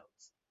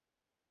episodes,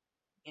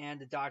 and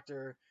the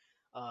doctor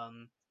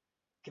um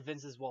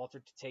convinces Walter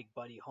to take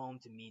Buddy home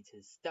to meet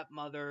his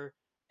stepmother,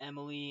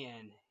 Emily,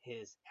 and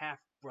his half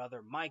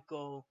brother,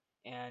 Michael.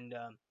 And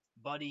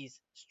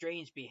Buddy's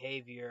strange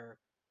behavior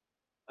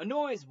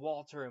annoys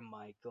Walter and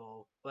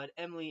Michael, but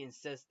Emily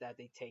insists that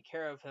they take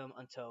care of him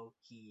until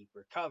he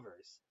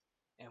recovers.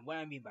 And what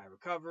I mean by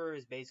recover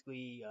is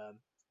basically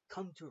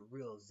come to a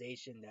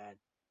realization that,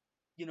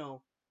 you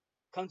know,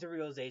 come to a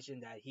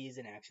realization that he is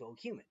an actual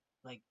human.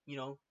 Like,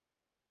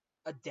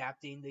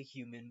 adapting the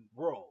human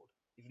world,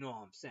 if you know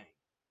what I'm saying.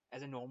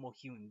 As a normal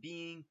human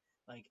being,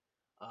 like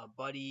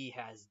Buddy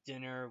has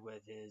dinner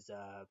with his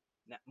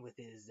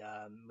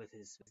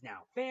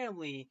now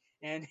family,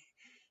 and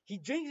he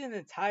drinks an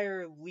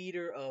entire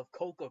liter of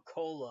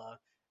Coca-Cola,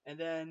 and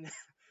then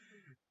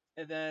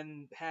and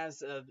then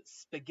has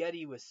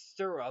spaghetti with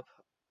syrup,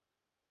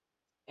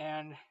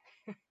 and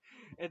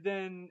and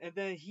then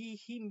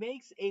he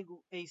makes a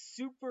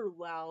super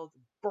loud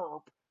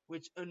burp,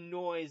 which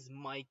annoys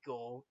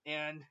Michael.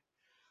 And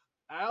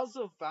I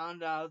also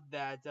found out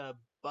that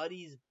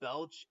Buddy's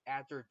belch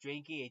after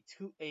drinking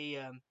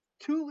a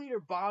 2 liter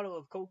bottle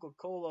of Coca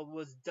Cola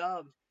was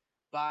dubbed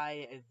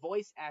by a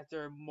voice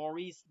actor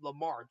Maurice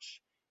LaMarche,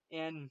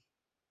 and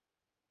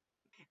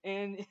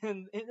and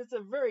it's a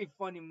very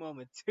funny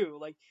moment too.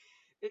 Like,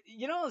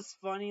 it's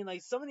funny.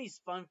 Like some of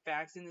these fun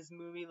facts in this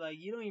movie, like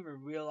you don't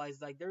even realize.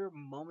 Like there are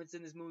moments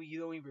in this movie you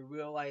don't even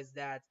realize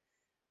that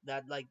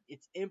like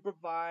it's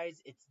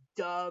improvised, it's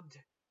dubbed,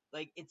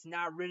 like it's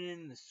not written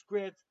in the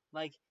script.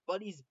 Like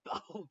Buddy's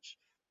belch,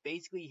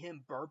 basically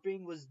him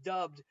burping, was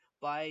dubbed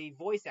by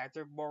voice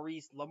actor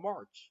Maurice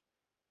LaMarche.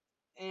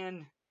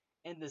 And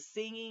the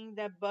singing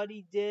that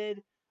Buddy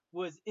did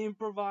was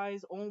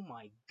improvised. Oh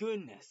my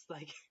goodness.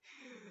 Like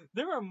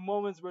there are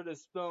moments where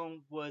this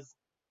film was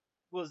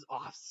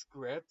off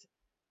script,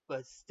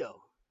 but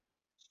still.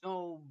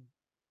 So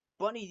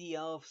Bunny the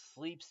elf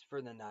sleeps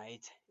for the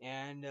night,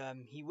 and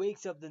he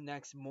wakes up the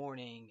next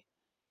morning.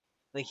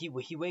 Like he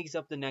wakes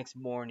up the next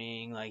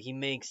morning, like he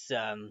makes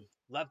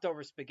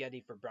leftover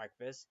spaghetti for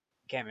breakfast.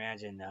 Can't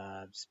imagine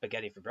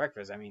spaghetti for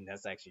breakfast. I mean,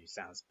 that's actually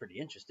sounds pretty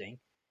interesting.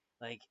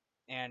 Like,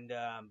 and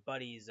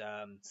Buddy's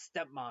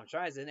stepmom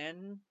tries it,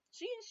 and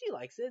she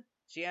likes it.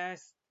 She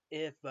asks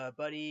if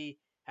Buddy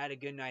had a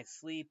good night's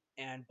sleep,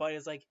 and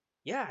Buddy's like,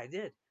 "Yeah, I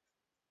did.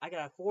 I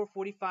got a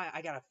 4:45.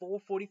 I got a full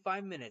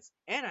 45 minutes,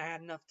 and I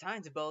had enough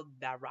time to build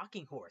that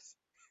rocking horse."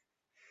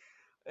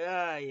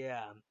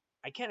 Yeah.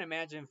 I can't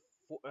imagine.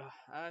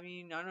 I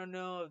mean, I don't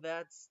know if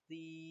that's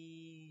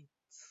the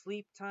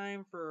sleep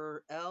time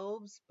for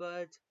elves,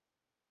 but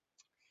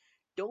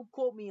don't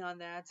quote me on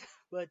that.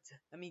 But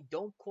I mean,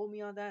 don't quote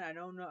me on that. I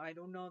don't know. I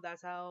don't know if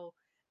that's how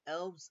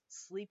elves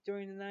sleep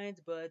during the night,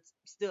 but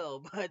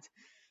still, but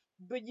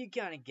you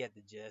kind of get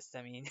the gist.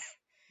 I mean,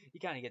 you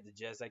kind of get the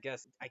gist. I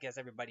guess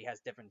everybody has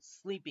different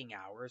sleeping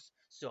hours.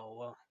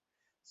 So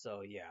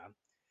yeah.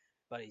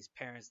 Buddy's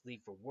parents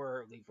leave for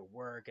work,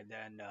 and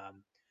then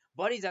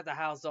Buddy's at the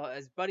house.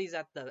 As Buddy's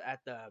at the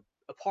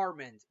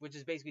apartment, which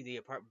is basically the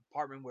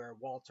apartment where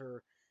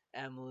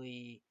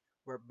Emily,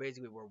 where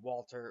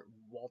Walter,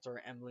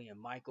 Emily, and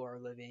Michael are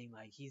living.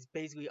 Like he's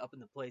basically up in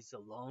the place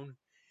alone.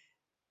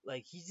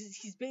 Like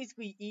he's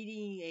basically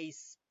eating a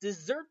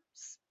dessert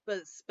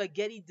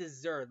spaghetti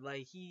dessert.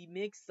 Like he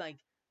mixed like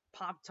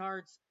Pop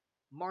Tarts,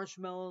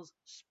 marshmallows,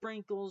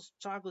 sprinkles,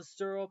 chocolate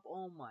syrup.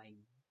 Oh my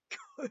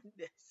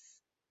goodness.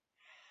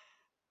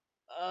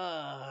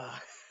 Uh,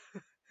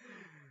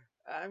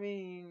 I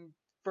mean,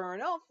 for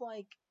an elf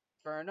like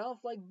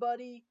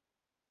Buddy,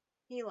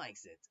 he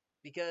likes it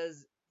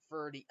because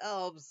for the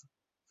elves,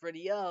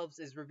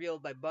 it's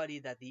revealed by Buddy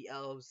that the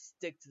elves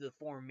stick to the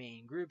four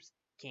main groups: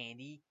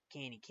 candy,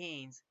 candy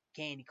canes,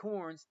 candy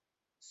corns,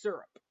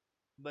 syrup.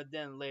 But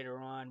then later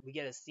on, we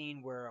get a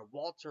scene where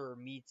Walter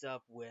meets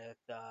up with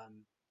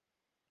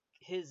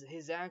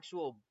his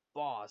actual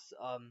boss,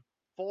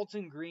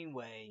 Fulton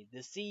Greenway, the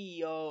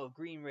CEO of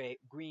Greenway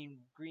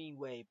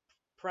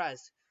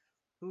Press,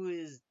 who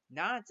is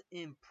not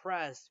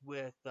impressed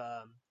with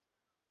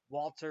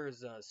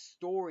Walter's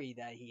story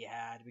that he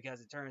had,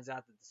 because it turns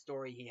out that the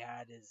story he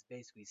had is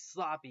basically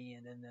sloppy,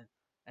 and then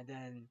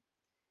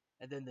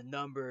the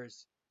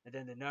numbers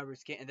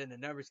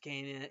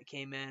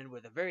came in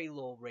with a very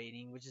low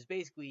rating, which is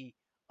basically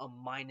a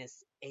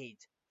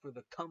 -8 for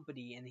the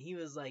company, and he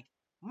was like,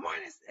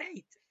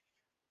 -8,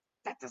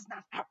 that does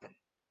not happen.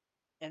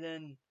 And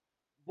then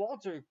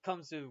Walter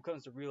comes to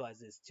realize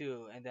this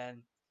too, and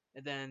then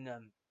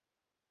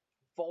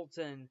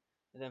Fulton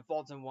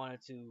Fulton wanted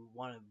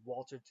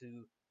Walter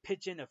to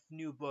pitch in a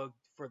new book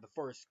for the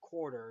first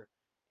quarter,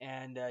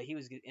 and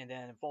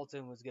then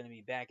Fulton was going to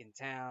be back in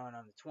town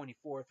on the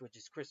 24th, which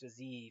is Christmas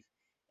Eve,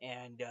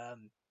 and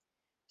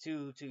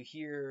to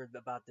hear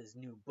about this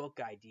new book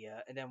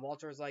idea. And then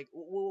Walter was like,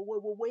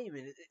 wait a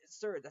minute,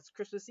 sir, that's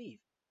Christmas Eve.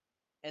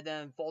 And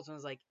then Fulton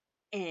was like,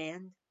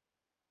 and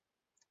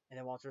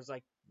then Walter was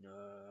like,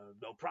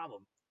 No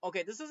problem.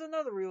 Okay, this is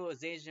another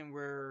realization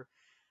where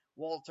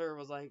Walter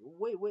was like,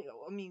 wait,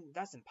 I mean,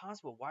 that's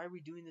impossible. Why are we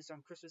doing this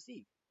on Christmas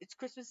Eve? It's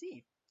Christmas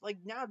Eve. Like,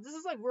 now, this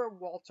is like where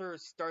Walter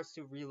starts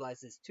to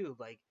realize this too.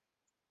 Like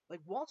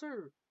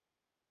Walter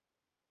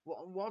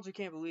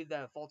can't believe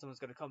that Fulton was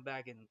going to come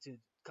back and to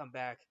come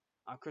back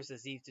on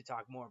Christmas Eve to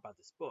talk more about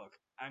this book.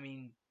 I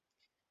mean,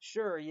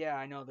 sure, yeah,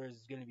 I know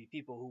there's going to be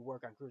people who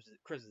work on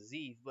Christmas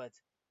Eve, but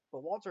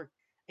Walter,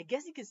 I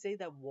guess you could say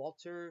that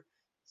Walter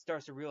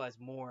starts to realize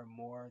more and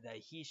more that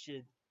he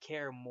should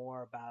care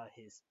more about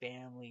his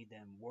family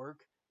than work.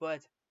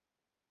 But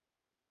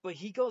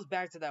he goes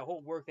back to that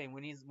whole work thing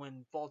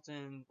when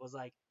Fulton was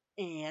like,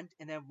 and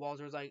then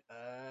Walter was like,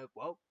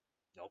 well,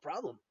 no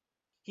problem.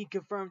 He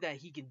confirmed that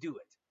he can do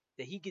it,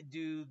 that he could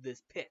do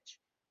this pitch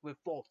with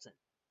Fulton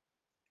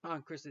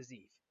on Christmas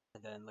Eve.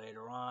 And then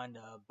later on,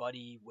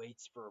 Buddy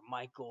waits for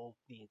Michael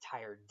the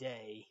entire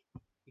day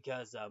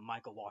because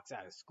Michael walks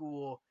out of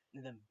school,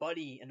 and then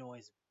Buddy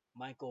annoys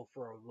Michael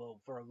for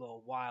a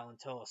little while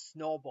until a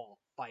snowball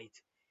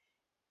fight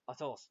a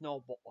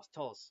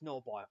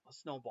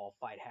snowball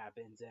fight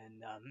happens,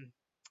 and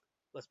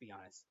let's be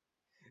honest.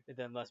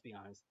 Let's be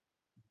honest.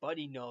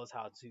 Buddy knows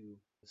how to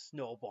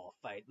snowball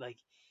fight. Like,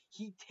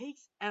 he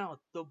takes out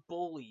the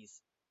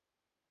bullies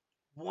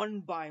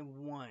one by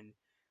one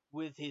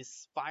with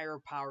his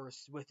firepower,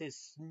 with his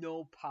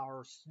snow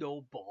power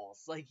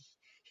snowballs. Like,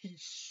 he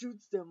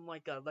shoots them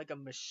like a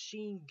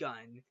machine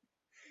gun,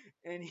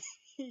 and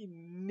he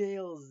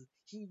nails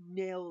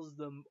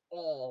them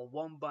all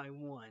one by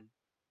one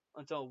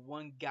until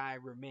one guy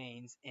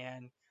remains,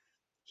 and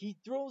he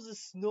throws a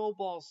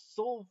snowball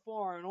so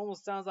far and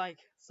almost sounds like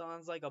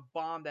a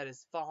bomb that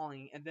is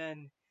falling, and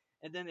then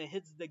it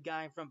hits the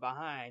guy from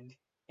behind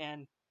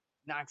and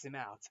knocks him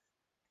out.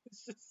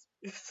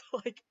 It's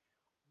like,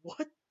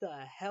 what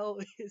the hell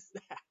is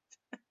that?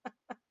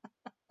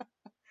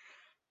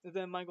 And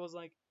then Michael's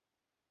like,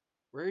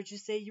 where did you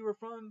say you were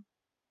from?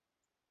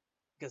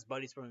 Because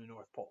Buddy's from the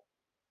North Pole.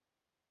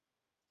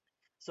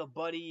 So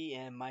Buddy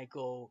and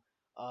Michael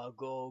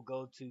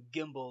go to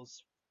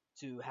Gimbel's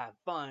to have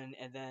fun,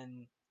 and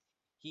then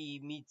he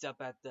meets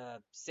up at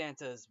the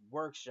Santa's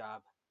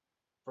workshop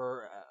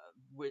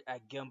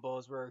at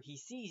Gimbel's, where he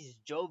sees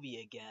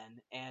Jovi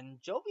again,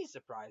 and Jovi's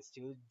surprised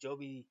too.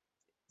 Jovi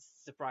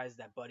surprised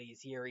that Buddy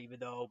is here, even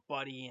though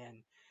Buddy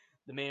and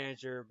the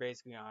manager are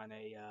basically on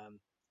a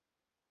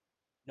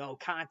no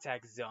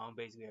contact zone,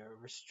 basically a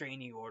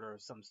restraining order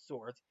of some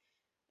sort.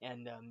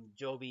 And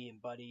Jovi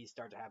and Buddy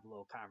start to have a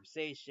little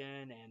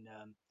conversation, and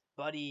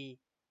Buddy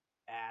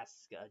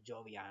asks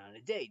Jovi out on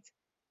a date,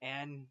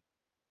 and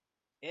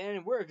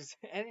it works,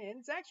 and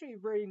it's actually a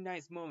very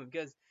nice moment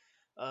because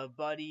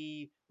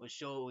Buddy was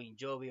showing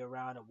Jovi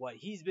around of what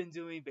he's been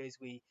doing,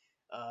 basically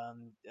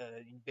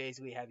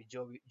having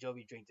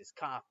Jovi drink this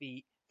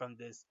coffee from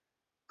this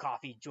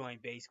coffee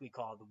joint, basically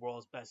called the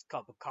world's best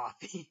cup of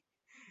coffee.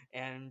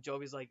 And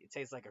Jovi's like, it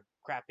tastes like a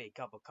crappy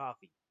cup of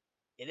coffee.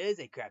 It is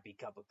a crappy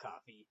cup of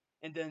coffee.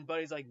 And then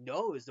Buddy's like,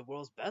 no, it's the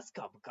world's best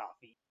cup of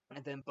coffee.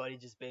 And then Buddy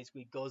just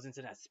basically goes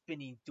into that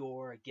spinning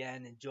door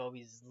again, and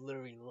Jovi's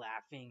literally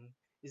laughing.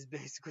 It's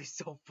basically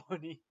so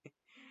funny.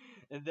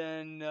 and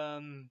then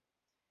um,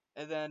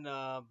 and then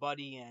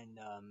Buddy and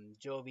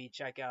Jovi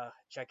check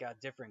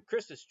out different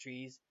Christmas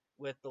trees.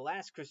 With the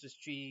last Christmas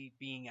tree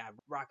being at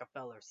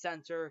Rockefeller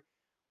Center,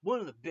 one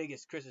of the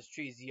biggest Christmas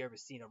trees you ever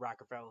seen at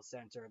Rockefeller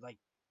Center. Like,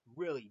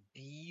 really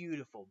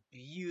beautiful,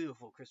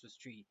 beautiful Christmas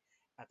tree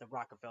at the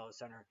Rockefeller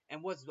Center.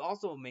 And what's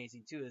also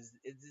amazing too is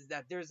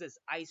that there's this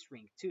ice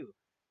rink too,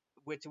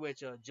 which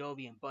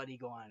Jovi and Buddy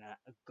go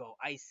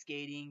ice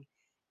skating,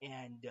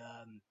 and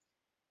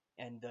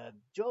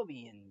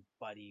Jovi and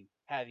Buddy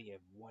having a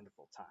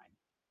wonderful time.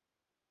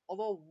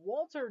 Although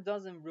Walter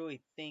doesn't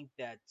really think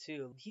that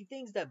too. He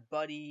thinks that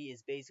Buddy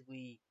is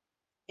basically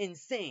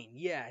insane.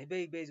 Yeah,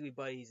 basically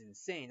Buddy's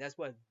insane. That's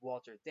what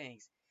Walter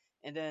thinks.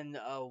 And then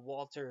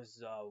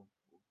Walter's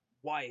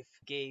wife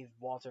gave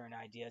Walter an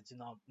idea to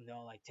not,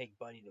 like, take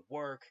Buddy to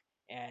work,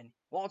 and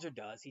Walter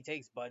does. He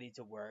takes Buddy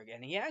to work,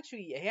 and he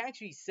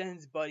actually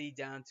sends Buddy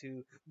down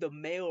to the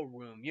mail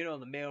room.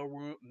 The mail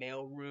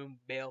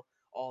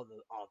all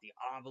the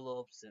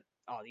envelopes and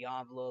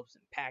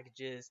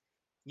packages.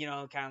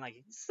 Kind of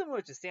like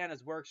similar to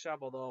Santa's workshop,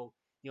 although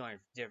the only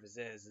difference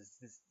is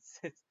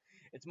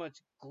it's much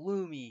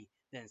gloomy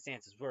than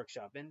Santa's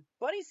workshop, and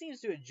Buddy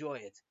seems to enjoy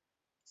it.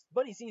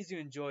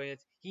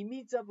 He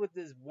meets up with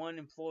this one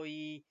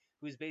employee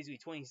who's basically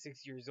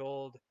 26 years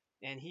old,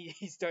 and he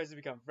starts to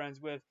become friends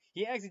with.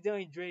 He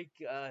accidentally drank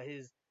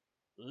his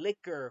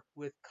liquor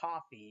with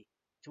coffee,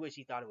 to which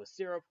he thought it was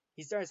syrup.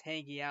 He starts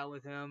hanging out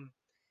with him,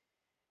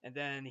 and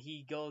then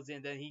he goes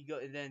in.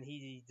 And then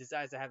he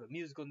decides to have a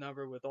musical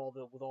number with all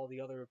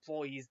the other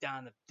employees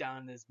down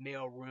in this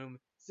mail room.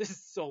 It's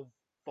just so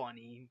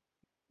funny.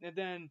 And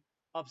then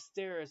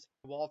upstairs,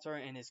 Walter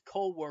and his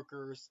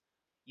co-workers,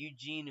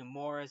 Eugene and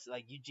Morris,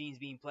 like Eugene's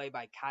being played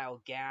by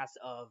Kyle Gass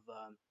of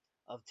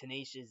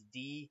Tenacious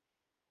D,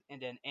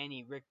 and then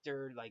Annie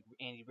Richter,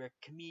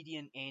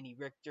 comedian Annie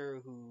Richter,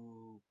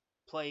 who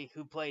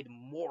played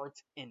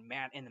Mort in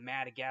the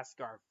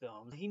Madagascar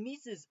films. He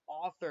meets this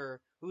author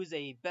who's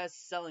a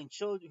best-selling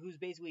who's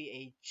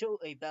basically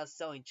a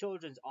best-selling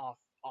children's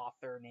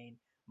author named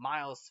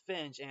Miles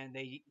Finch, and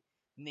they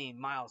named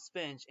Miles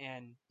Finch,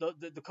 and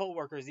the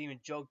co-workers even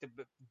joked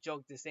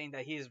to saying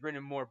that he has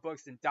written more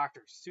books than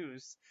Dr.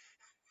 Seuss,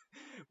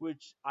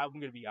 which I'm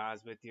gonna be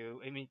honest with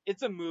you. I mean,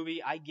 it's a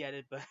movie, I get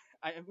it, but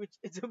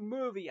it's a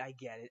movie, I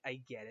get it,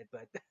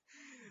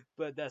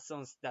 but that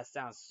sounds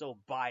so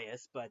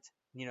biased. But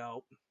you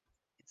know,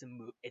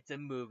 it's a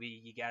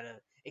movie. You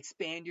gotta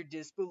expand your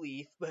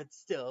disbelief, but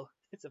still,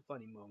 it's a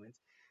funny moment.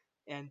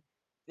 And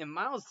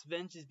Miles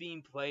Finch is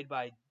being played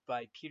by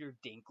Peter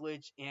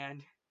Dinklage,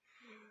 and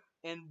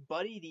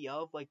Buddy the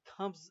Elf like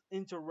comes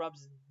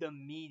interrupts the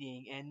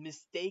meeting and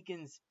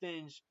mistakes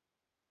Finch,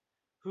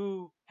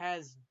 who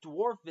has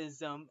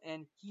dwarfism,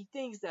 and he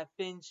thinks that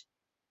Finch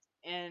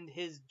and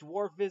his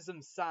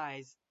dwarfism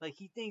size, like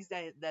he thinks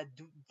that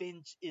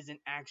Finch is an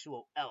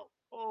actual elf.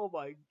 Oh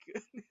my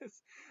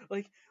goodness!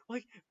 Like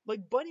like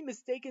Buddy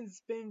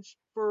mistakes Finch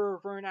for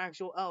an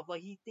actual elf.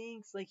 Like he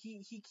thinks like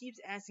he keeps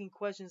asking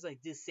questions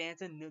like, does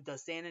Santa know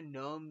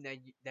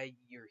that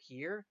you're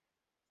here?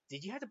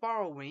 Did you have to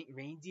borrow a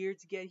reindeer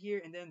to get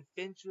here? And then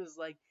Finch was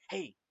like,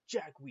 hey,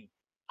 Jackweed,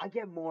 I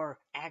get more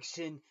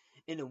action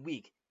in a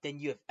week than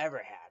you have ever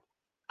had.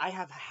 I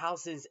have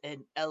houses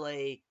in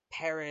LA,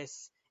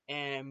 Paris,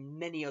 and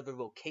many other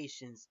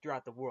locations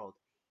throughout the world.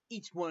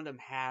 Each one of them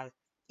has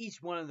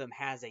each one of them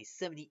has a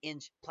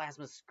 70-inch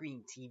plasma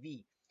screen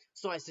TV.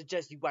 So I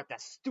suggest you wipe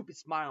that stupid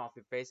smile off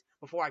your face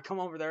before I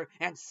come over there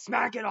and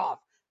smack it off.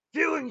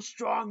 Feeling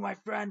strong, my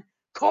friend?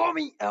 Call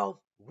me Elf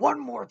one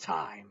more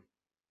time.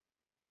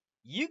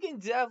 You can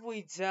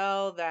definitely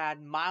tell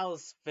that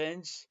Miles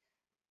Finch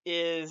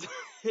is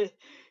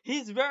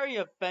he's very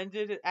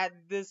offended at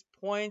this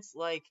point.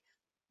 Like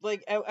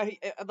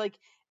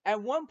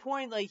at one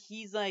point, like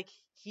he's like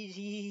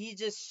he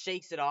just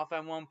shakes it off.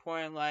 At one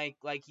point, like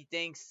he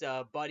thinks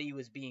Buddy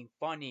was being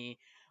funny,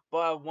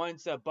 but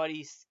once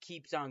Buddy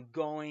keeps on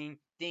going,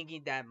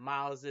 thinking that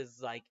Miles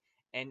is like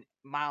and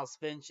Miles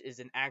Finch is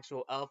an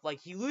actual elf, like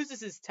he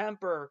loses his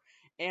temper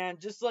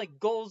and just like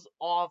goes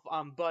off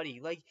on Buddy.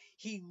 Like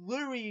he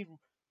literally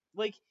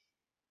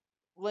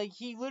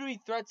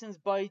threatens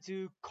Buddy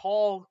to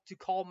call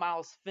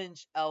Miles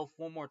Finch elf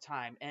one more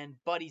time,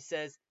 and Buddy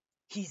says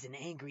he's an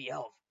angry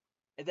elf.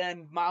 And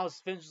then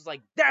Miles Finch is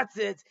like, "That's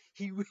it."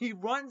 He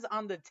runs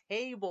on the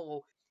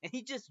table and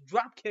he just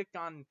drop kicked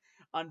on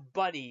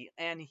Buddy,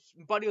 and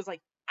Buddy was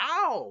like,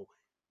 "Ow!"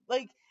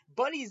 Like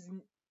Buddy's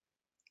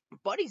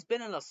Buddy's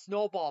been in a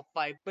snowball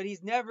fight, but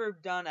he's never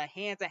done a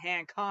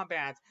hand-to-hand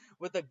combat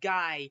with a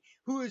guy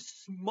who is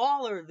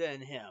smaller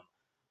than him.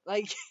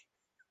 Like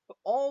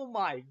oh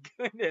my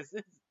goodness,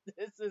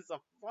 this is a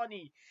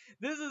funny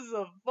this is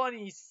a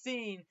funny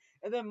scene.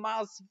 And then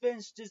Miles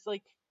Finch just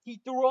like he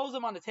throws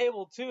him on the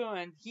table too,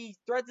 and he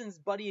threatens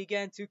Buddy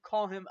again to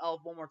call him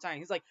Elf one more time.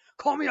 He's like,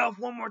 "Call me Elf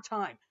one more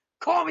time.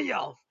 Call me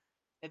Elf."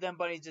 And then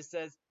Buddy just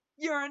says,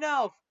 "You're an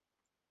elf."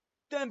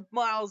 Then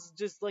Miles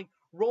just like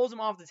rolls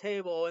him off the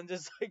table and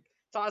just like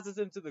tosses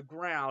him to the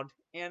ground,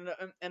 and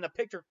a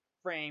picture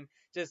frame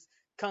just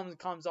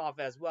comes off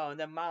as well. And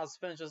then Miles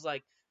finishes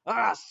like,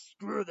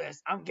 screw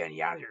this, I'm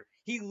getting out of here.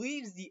 He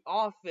leaves the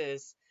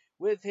office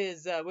with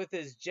his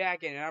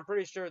jacket, and I'm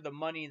pretty sure the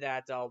money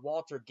that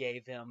Walter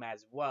gave him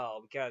as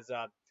well, because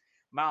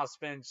Miles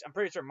Finch, I'm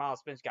pretty sure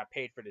Miles Finch got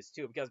paid for this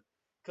too, because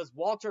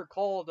Walter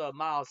called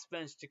Miles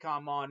Finch to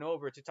come on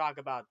over to talk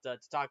about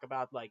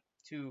like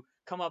to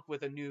come up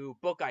with a new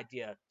book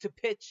idea to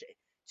pitch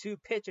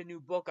a new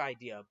book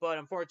idea. But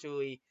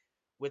unfortunately,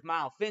 with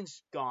Miles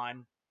Finch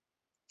gone,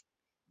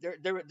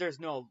 there's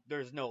no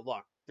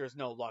luck. There's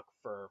no luck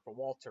for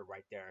Walter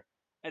right there.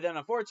 And then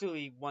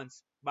unfortunately,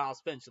 once Miles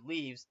Finch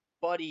leaves,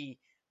 Buddy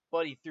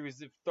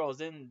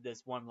throws in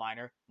this one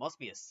liner. Must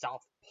be a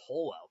South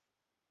Pole elf.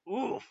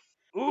 Oof.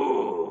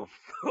 Oof.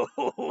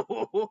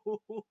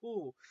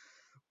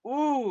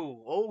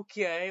 Ooh,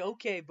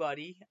 okay,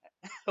 buddy.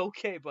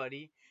 Okay,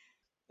 buddy.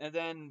 And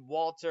then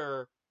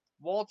Walter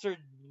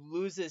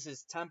loses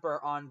his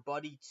temper on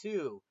Buddy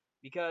too,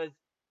 because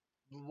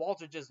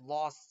Walter just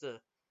lost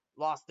the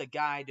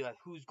guy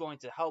who's going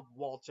to help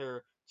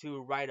Walter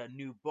to write a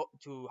new book,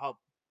 to help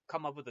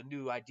come up with a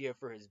new idea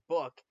for his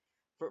book,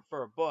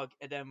 for a book.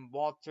 And then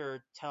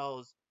Walter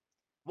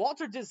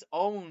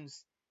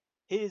disowns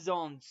his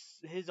own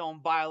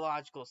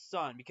biological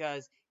son,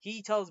 because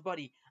he tells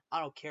Buddy, I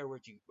don't care where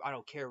you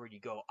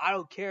go. I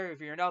don't care if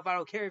you're an elf. I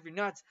don't care if you're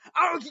nuts.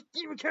 I don't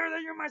even care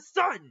that you're my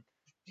son.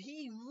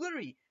 He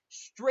literally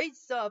straight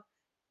up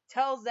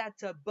tells that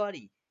to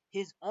Buddy,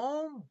 his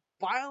own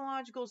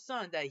biological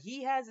son that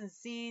he hasn't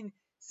seen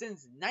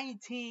since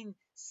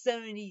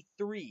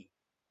 1973.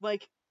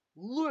 Like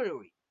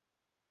literally,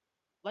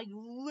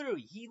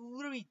 he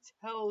literally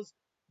tells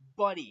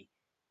Buddy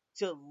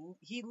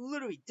he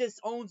literally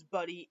disowns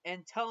Buddy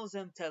and tells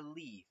him to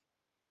leave.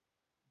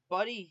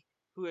 Buddy,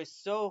 who is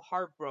so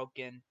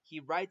heartbroken, he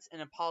writes an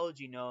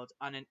apology note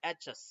on an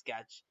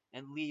etch-a-sketch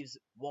and leaves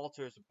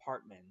Walter's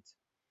apartment.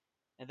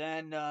 And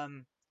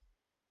then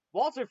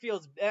Walter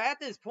feels at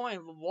this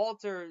point.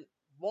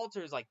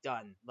 Walter's like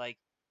done. Like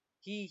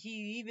he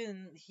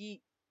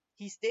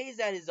stays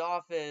at his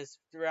office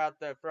throughout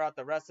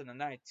the rest of the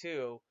night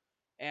too,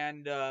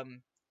 and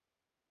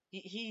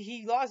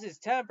he lost his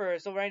temper.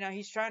 So right now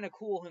he's trying to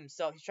cool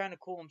himself. He's trying to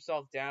cool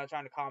himself down.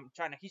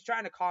 He's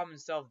trying to calm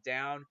himself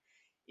down.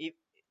 e-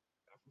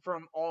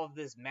 from all of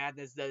this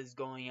madness that is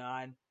going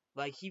on.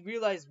 Like he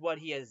realized what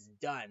he has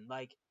done.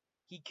 Like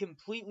he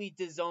completely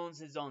disowns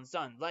his own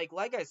son. Like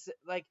I said,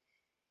 like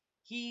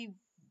he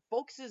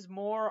focuses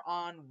more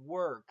on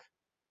work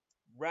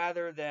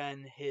rather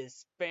than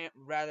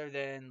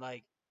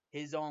like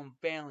his own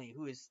family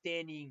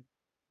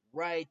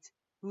right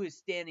who is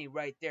standing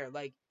right there.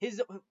 Like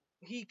his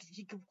he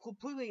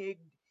completely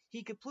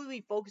he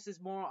completely focuses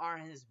more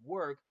on his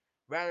work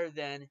rather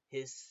than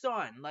his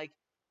son. Like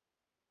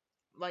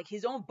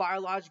his own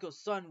biological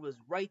son was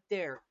right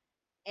there,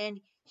 and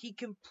he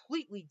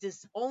completely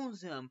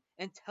disowns him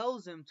and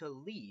tells him to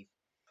leave.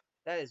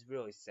 That is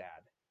really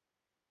sad.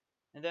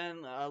 And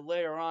then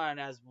later on,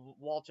 as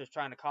Walter's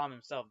trying to calm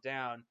himself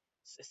down,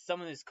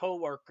 some of his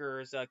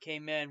coworkers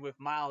came in with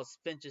Miles's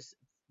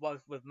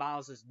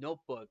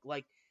notebook.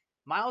 Like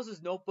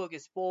Miles's notebook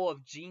is full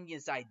of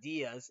genius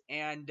ideas,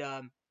 and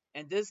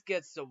this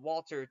gets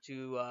Walter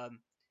to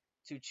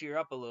cheer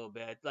up a little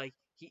bit.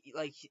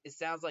 It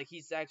sounds like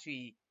he's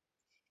actually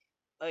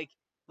like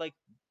like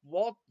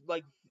Walt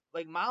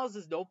like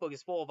Miles's notebook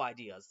is full of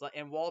ideas,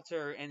 and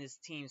Walter and his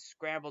team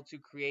scrambled to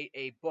create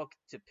a book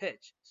to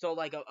pitch. So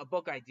like a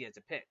book idea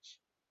to pitch,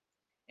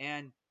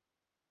 and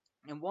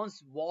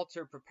once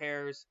Walter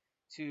prepares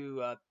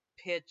to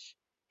pitch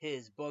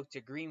his book to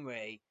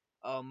Greenway,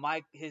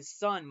 his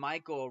son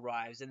Michael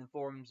arrives and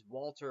informs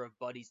Walter of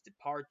Buddy's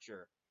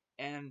departure,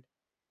 and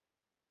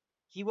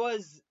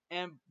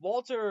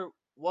Walter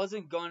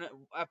wasn't gonna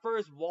at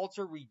first.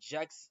 Walter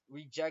rejects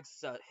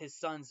his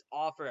son's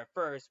offer at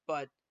first,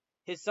 but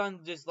his son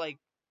just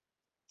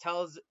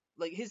tells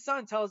his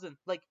son tells him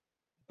like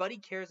Buddy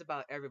cares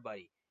about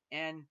everybody,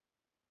 and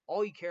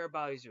all you care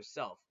about is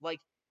yourself.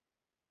 Like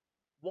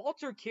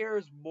Walter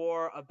cares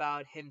more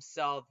about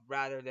himself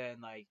rather than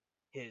like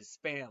his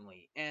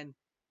family, and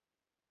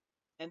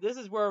this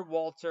is where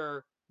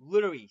Walter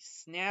literally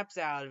snaps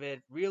out of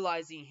it,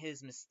 realizing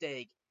his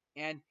mistake,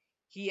 and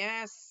he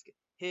asks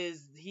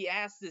he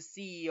asks the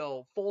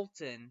CEO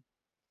Fulton.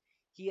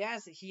 He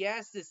asks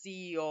the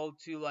CEO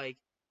to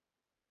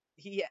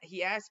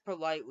he asks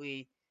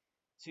politely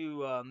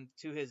to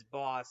his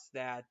boss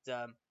that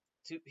to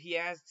he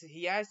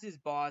asked his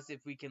boss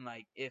if we can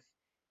if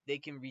they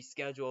can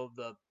reschedule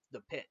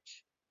the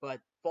pitch. But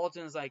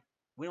Fulton's like,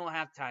 we don't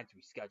have time to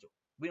reschedule.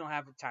 We don't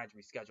have time to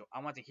reschedule. I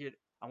want to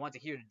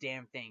hear the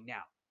damn thing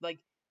now.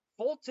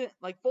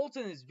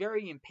 Fulton is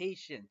very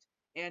impatient,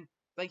 and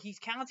he's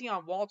counting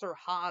on Walter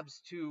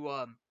Hobbs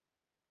to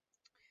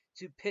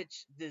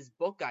pitch this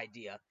book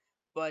idea,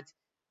 but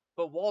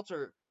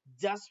Walter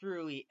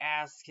desperately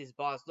asks his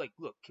boss, like,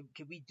 look,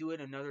 can we do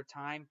it another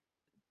time?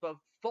 But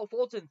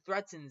Fulton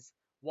threatens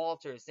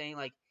Walter, saying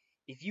like,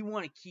 if you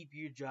want to keep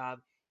your job,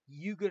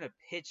 you gonna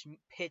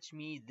pitch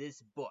me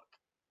this book.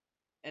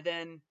 And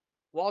then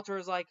Walter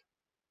is like,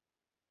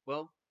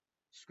 well,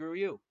 screw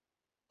you,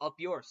 up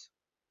yours.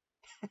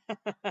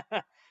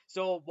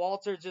 So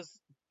Walter just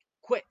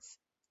quits.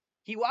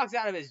 He walks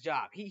out of his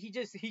job. He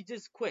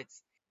just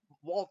quits.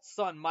 Walt's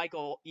son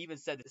Michael even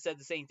said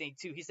the same thing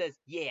too. He says,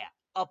 "Yeah,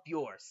 up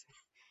yours."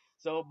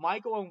 So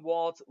Michael and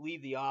Walt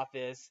leave the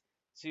office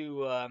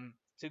to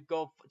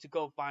go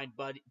find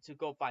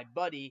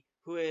Buddy,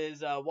 who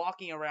is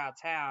walking around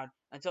town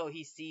until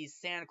he sees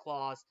Santa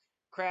Claus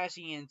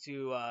crashing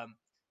into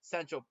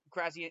Central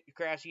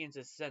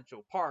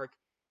Park,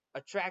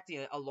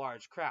 attracting a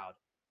large crowd.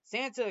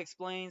 Santa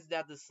explains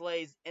that the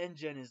sleigh's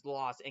engine is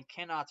lost and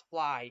cannot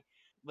fly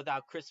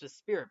without Christmas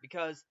spirit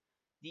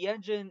the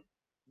engine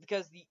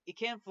because it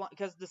can't fly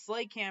because the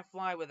sleigh can't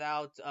fly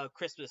without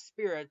Christmas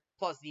spirit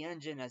plus the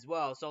engine as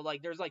well. So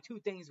there's two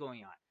things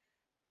going on.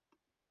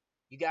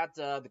 You got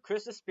the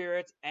Christmas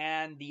spirit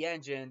and the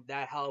engine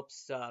that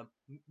helps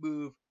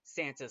move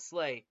Santa's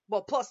sleigh.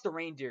 Well, plus the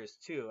reindeers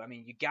too. I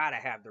mean, you gotta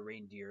have the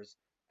reindeers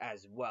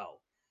as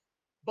well.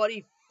 But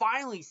he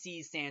finally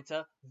sees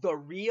Santa, the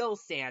real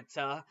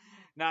Santa,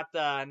 not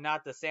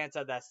the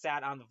Santa that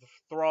sat on the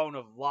throne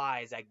of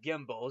lies at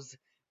Gimbals,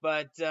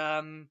 but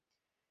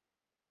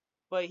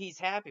he's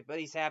happy. But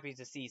he's happy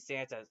to see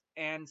Santa,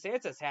 and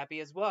Santa's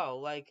happy as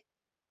well.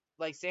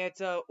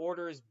 Santa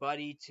orders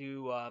Buddy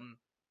to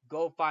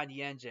go find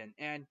the engine,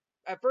 and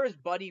at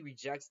first Buddy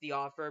rejects the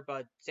offer,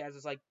 but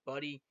Santa's like,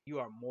 Buddy, you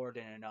are more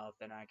than enough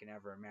than I can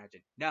ever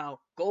imagine. Now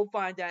go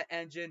find that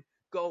engine.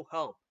 Go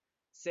help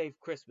save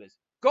Christmas.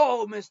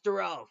 Go,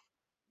 Mr. Elf.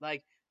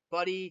 Like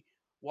Buddy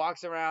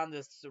walks around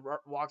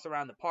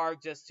the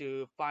park just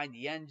to find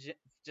the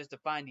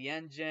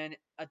engine,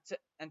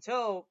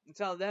 until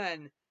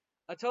then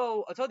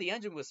until the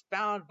engine was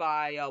found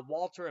by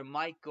Walter and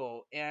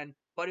Michael, and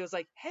Buddy was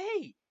like,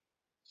 "Hey,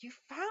 you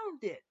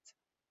found it!"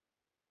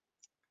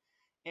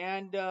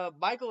 And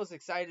Michael was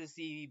excited to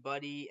see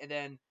Buddy, and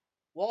then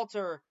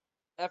Walter,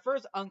 at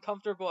first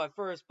uncomfortable at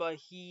first, but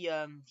he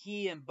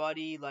and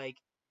Buddy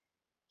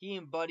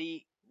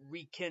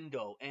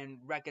rekindle and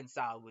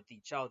reconcile with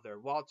each other.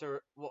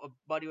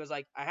 Buddy was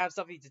like, "I have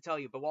something to tell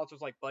you," but Walter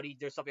was like, "Buddy,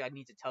 there's something I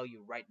need to tell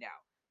you right now."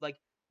 Like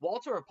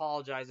Walter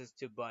apologizes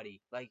to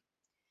Buddy, like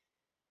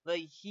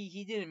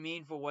he didn't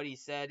mean for what he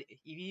said.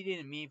 He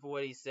didn't mean for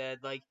what he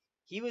said. Like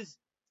he was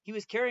he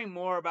was caring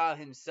more about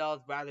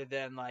himself rather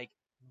than what's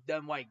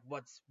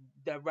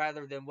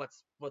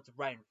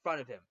right in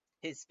front of him,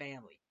 his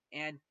family.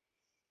 And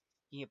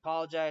he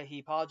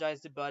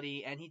apologized to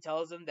Buddy, and he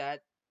tells him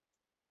that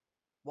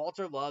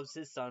Walter loves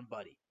his son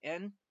Buddy.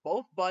 And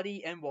both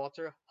Buddy and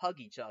Walter hug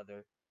each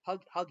other.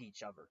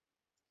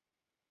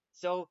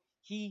 So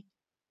he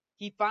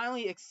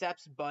finally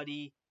accepts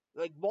Buddy,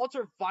 like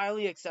Walter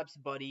finally accepts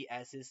Buddy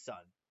as his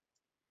son.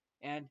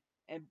 And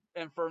and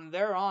from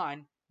there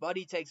on,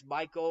 Buddy takes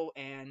Michael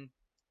and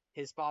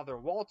his father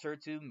Walter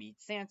to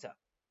meet Santa.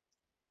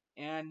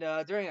 And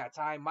during that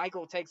time,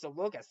 Michael takes a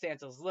look at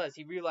Santa's list.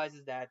 He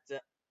realizes that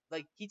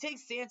he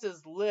takes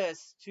Santa's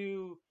list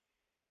to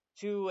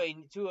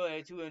one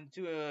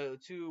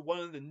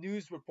of the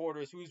news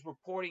reporters who's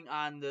reporting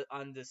on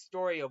the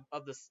story of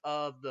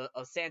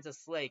Santa's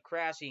sleigh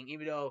crashing,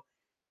 even though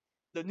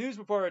the news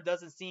reporter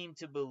doesn't seem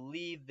to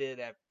believe it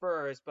at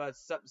first, but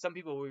some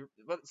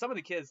of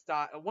the kids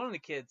thought one of the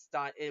kids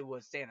thought it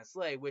was Santa's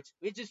sleigh, which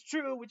is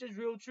true, which is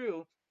real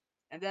true.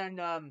 And then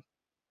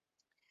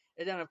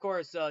of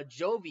course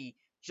Jovi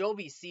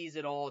sees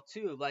it all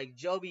too. Like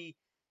Jovi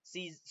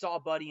saw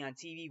Buddy on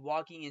TV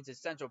walking into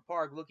Central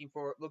Park looking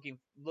for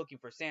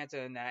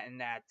Santa in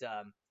that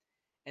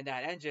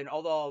engine.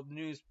 Although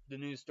the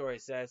news story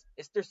says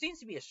there seems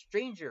to be a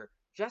stranger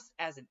dressed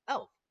as an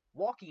elf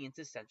walking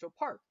into Central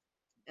Park.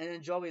 And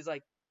then Jovi's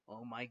like,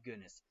 "Oh my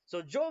goodness!"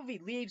 So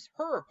Jovi leaves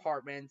her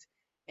apartment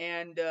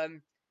and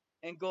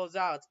goes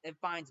out and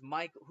finds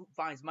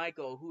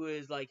Michael, who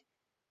is like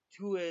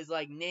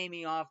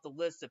naming off the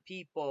list of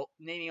people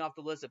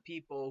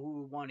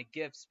who wanted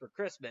gifts for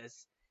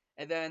Christmas.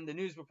 And then the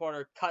news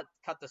reporter cut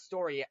the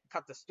story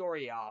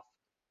off,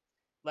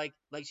 like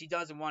she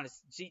doesn't want to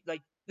she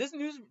this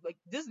news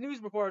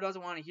reporter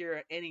doesn't want to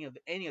hear any of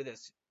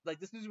this. Like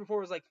this news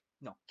reporter was like,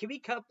 "No, can we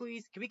cut,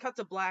 please? Can we cut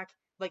to black?"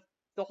 Like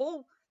the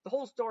whole the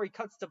whole story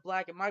cuts to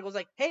black, and Michael's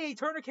like, "Hey,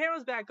 turn the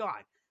cameras back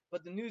on."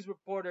 But the news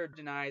reporter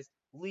denies,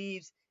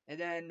 leaves, and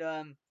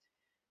then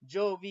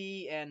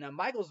Jovi and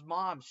Michael's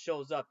mom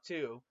shows up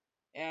too,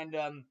 and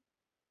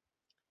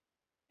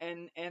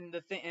and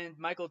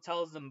Michael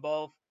tells them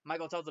both.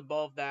 Michael tells them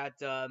both that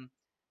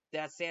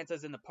that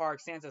Santa's in the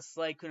park. Santa's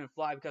sleigh couldn't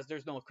fly because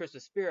there's no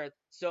Christmas spirit.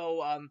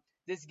 So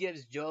this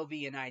gives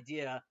Jovi an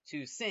idea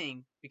to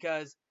sing,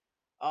 because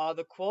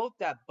the quote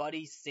that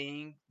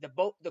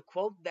the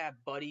quote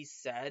that Buddy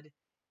said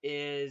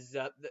is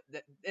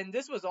and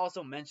this was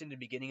also mentioned at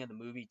the beginning of the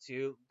movie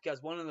too,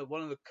 because one of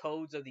the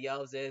codes of the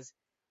elves is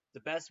the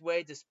best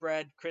way to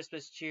spread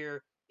Christmas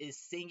cheer is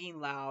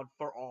singing loud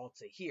for all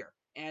to hear.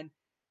 And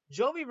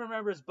Jovi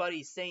remembers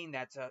Buddy saying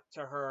that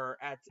to her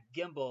at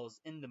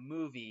Gimbals in the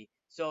movie,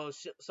 so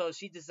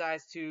she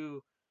decides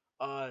to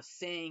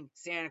sing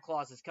Santa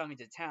Claus is coming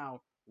to town,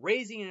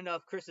 raising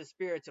enough Christmas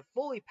spirit to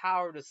fully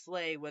power the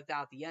sleigh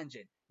without the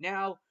engine.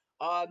 Now,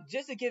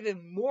 just to give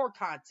it more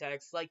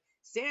context, like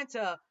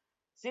Santa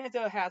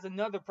has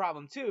another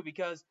problem too,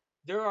 because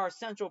there are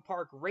Central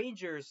Park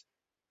Rangers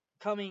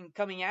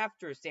coming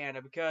after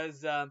Santa,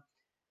 because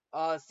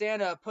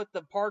Santa put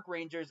the park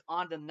rangers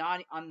on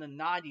the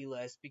naughty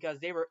list because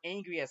they were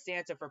angry at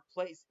Santa for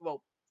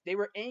they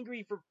were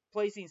angry for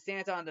placing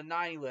Santa on the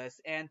naughty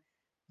list. And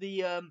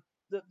the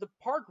the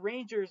park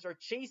rangers are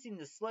chasing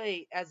the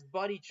sleigh as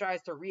Buddy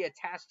tries to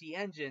reattach the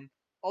engine,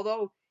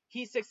 although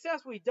he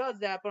successfully does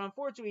that, but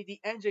unfortunately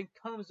the engine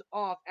comes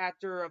off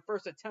after a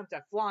first attempt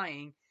at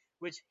flying,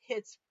 which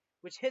hits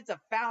a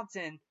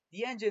fountain.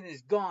 The engine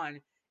is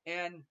gone,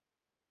 and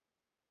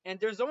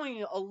there's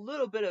only a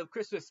little bit of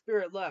Christmas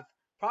spirit left.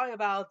 Probably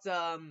about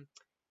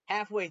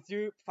halfway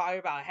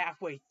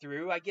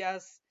through, I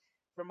guess,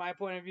 from my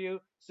point of view.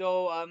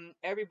 So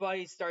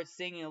everybody starts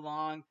singing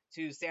along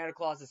to Santa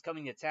Claus is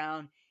coming to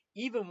town.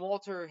 Even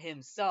Walter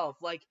himself,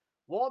 like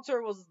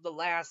Walter was the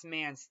last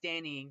man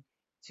standing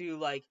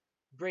to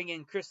bring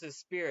in Christmas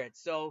spirit.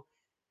 So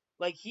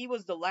he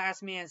was the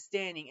last man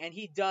standing, and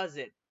he does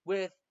it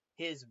with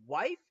his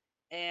wife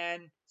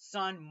and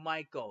son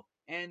Michael.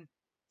 And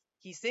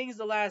he sings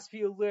the last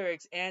few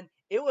lyrics, and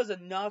it was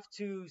enough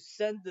to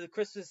send the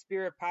Christmas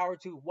spirit power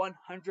to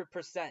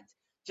 100%,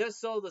 just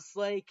so the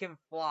sleigh can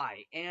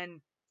fly.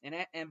 And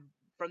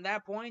from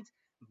that point,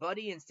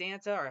 Buddy and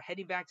Santa are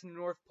heading back to the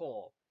North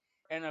Pole.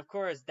 And of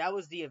course, that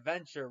was the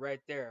adventure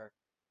right there.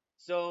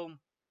 So,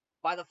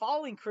 by the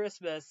following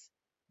Christmas,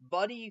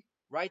 Buddy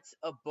writes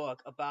a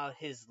book about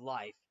his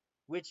life,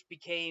 which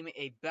became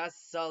a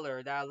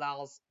bestseller that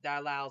allows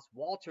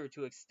Walter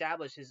to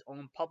establish his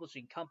own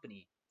publishing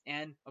company.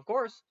 And of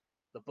course,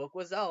 the book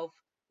was Elf,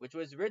 which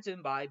was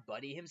written by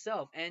Buddy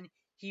himself, and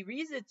he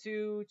reads it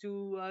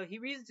he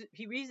reads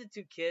it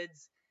to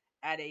kids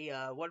at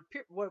a what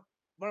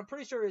I'm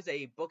pretty sure is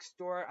a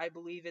bookstore, I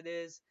believe it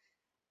is.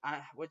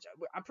 Which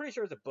I'm pretty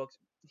sure is a book.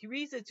 He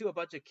reads it to a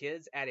bunch of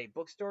kids at a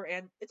bookstore,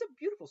 and it's a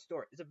beautiful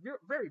story. It's a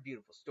very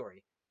beautiful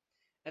story.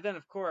 And then,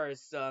 of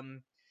course,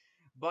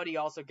 Buddy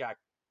also got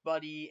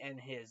Buddy and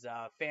his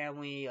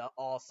family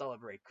all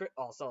celebrate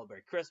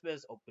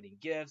Christmas, opening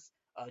gifts.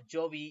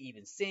 Jovi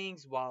even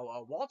sings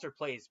while Walter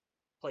plays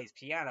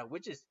piano,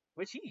 which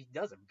he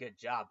does a good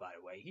job, by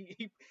the way.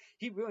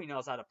 He really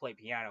knows how to play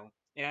piano.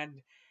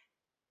 And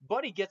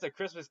Buddy gets a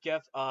Christmas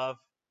gift of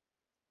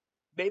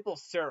maple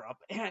syrup,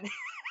 and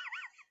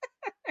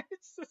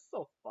it's just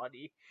so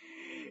funny.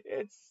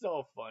 It's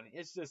so funny.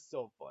 It's just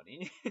so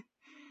funny.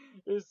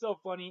 It's so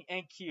funny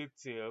and cute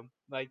too.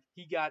 Like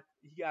he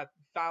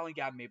finally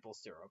got maple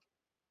syrup.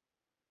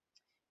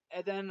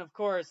 And then of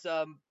course,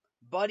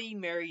 Buddy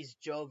marries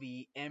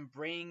Jovi and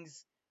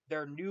brings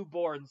their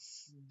newborn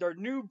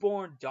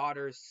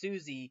daughter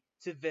Susie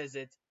to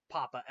visit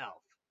Papa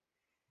Elf.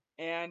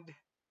 And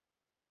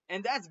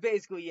and that's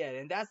basically it.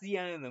 And that's the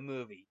end of the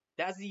movie.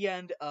 That's the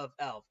end of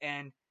Elf.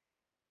 And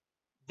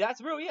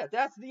that's really it.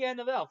 That's the end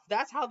of Elf.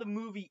 That's how the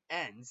movie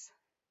ends.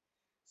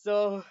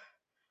 So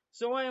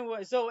so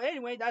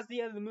anyway, that's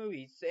the end of the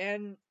movie.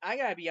 And I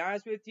gotta be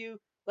honest with you,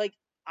 like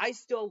I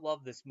still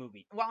love this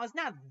movie. While it's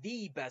not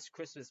the best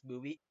Christmas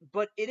movie,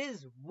 but it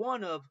is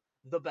one of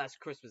the best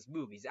Christmas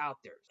movies out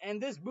there.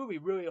 And this movie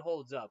really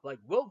holds up. Like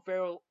Will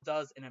Ferrell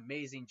does an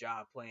amazing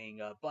job playing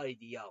Buddy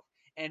the Elf,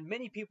 and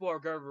many people are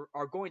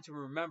going to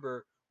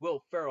remember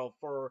Will Ferrell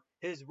for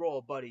his role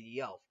of Buddy the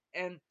Elf.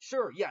 And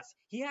sure, yes,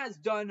 he has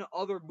done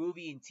other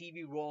movie and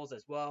TV roles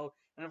as well.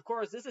 And of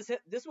course,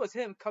 this was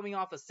him coming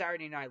off of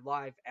Saturday Night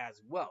Live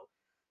as well.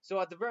 So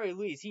at the very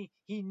least, he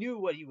knew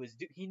what he was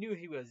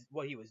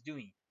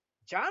doing.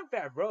 Jon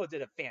Favreau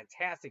did a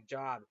fantastic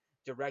job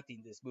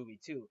directing this movie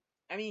too.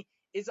 I mean,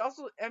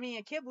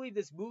 I can't believe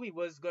this movie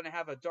was going to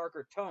have a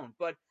darker tone,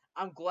 but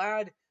I'm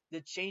glad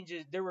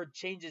there were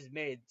changes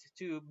made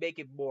to make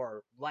it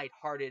more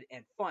lighthearted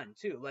and fun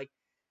too.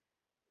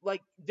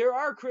 Like there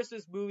are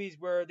Christmas movies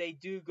where they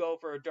do go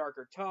for a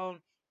darker tone,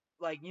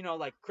 like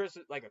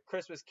like a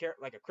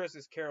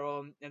Christmas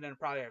Carol, and then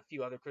probably a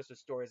few other Christmas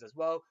stories as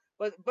well.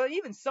 But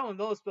even some of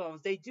those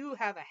films, they do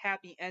have a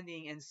happy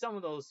ending in some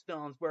of those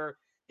films where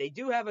they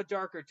do have a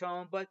darker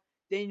tone, but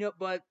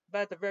but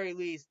at the very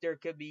least there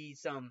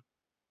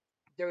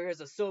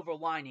is a silver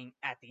lining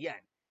at the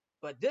end.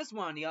 But this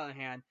one, on the other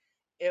hand,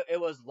 it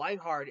was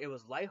lighthearted. It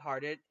was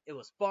lighthearted. It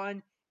was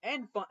fun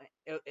and fun.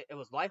 It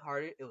was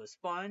lighthearted. It was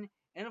fun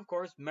and of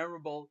course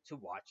memorable to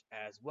watch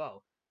as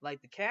well.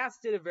 Like the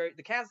cast did a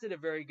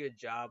very good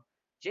job.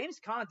 James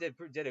Caan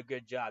did a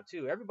good job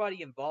too.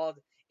 Everybody involved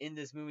in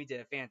this movie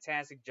did a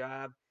fantastic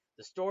job.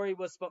 The story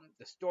was fun.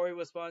 The story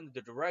was fun.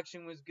 The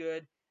direction was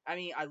good. I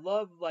mean, I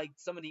love like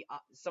some of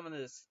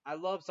this. I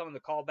love some of the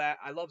callback.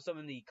 I love some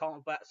of the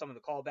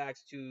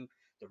callbacks to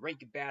the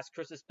Rankin Bass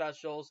Christmas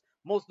specials.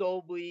 Most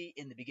notably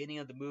in the beginning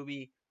of the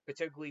movie,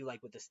 particularly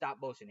like with the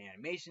stop motion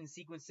animation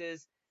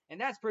sequences, and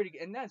that's pretty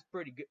good. And that's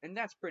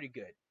pretty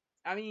good.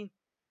 I mean,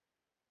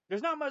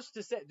 there's not much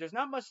to say. There's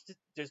not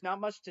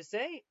much to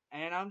say,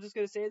 and I'm just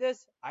gonna say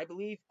this. I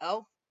believe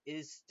Elf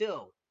is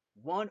still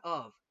one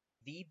of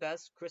the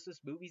best Christmas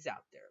movies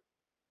out there.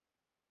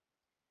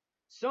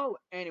 So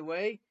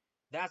anyway,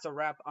 that's a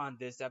wrap on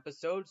this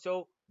episode.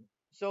 So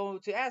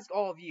to ask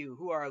all of you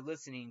who are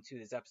listening to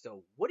this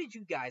episode, what did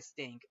you guys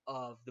think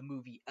of the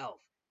movie Elf?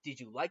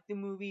 Did you like the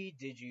movie?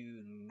 Did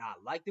you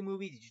not like the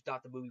movie? Did you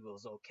thought the movie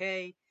was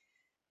okay?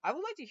 I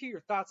would like to hear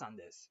your thoughts on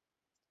this.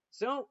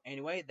 So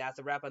anyway, that's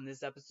a wrap on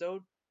this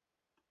episode.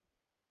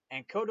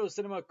 And Codo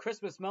Cinema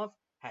Christmas Month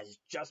has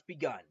just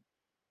begun.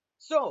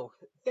 So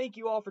thank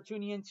you all for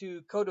tuning in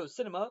to Codo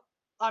Cinema.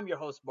 I'm your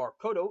host Mark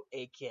Codo,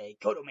 aka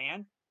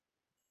Codoman.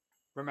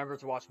 Remember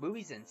to watch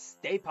movies and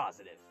stay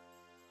positive.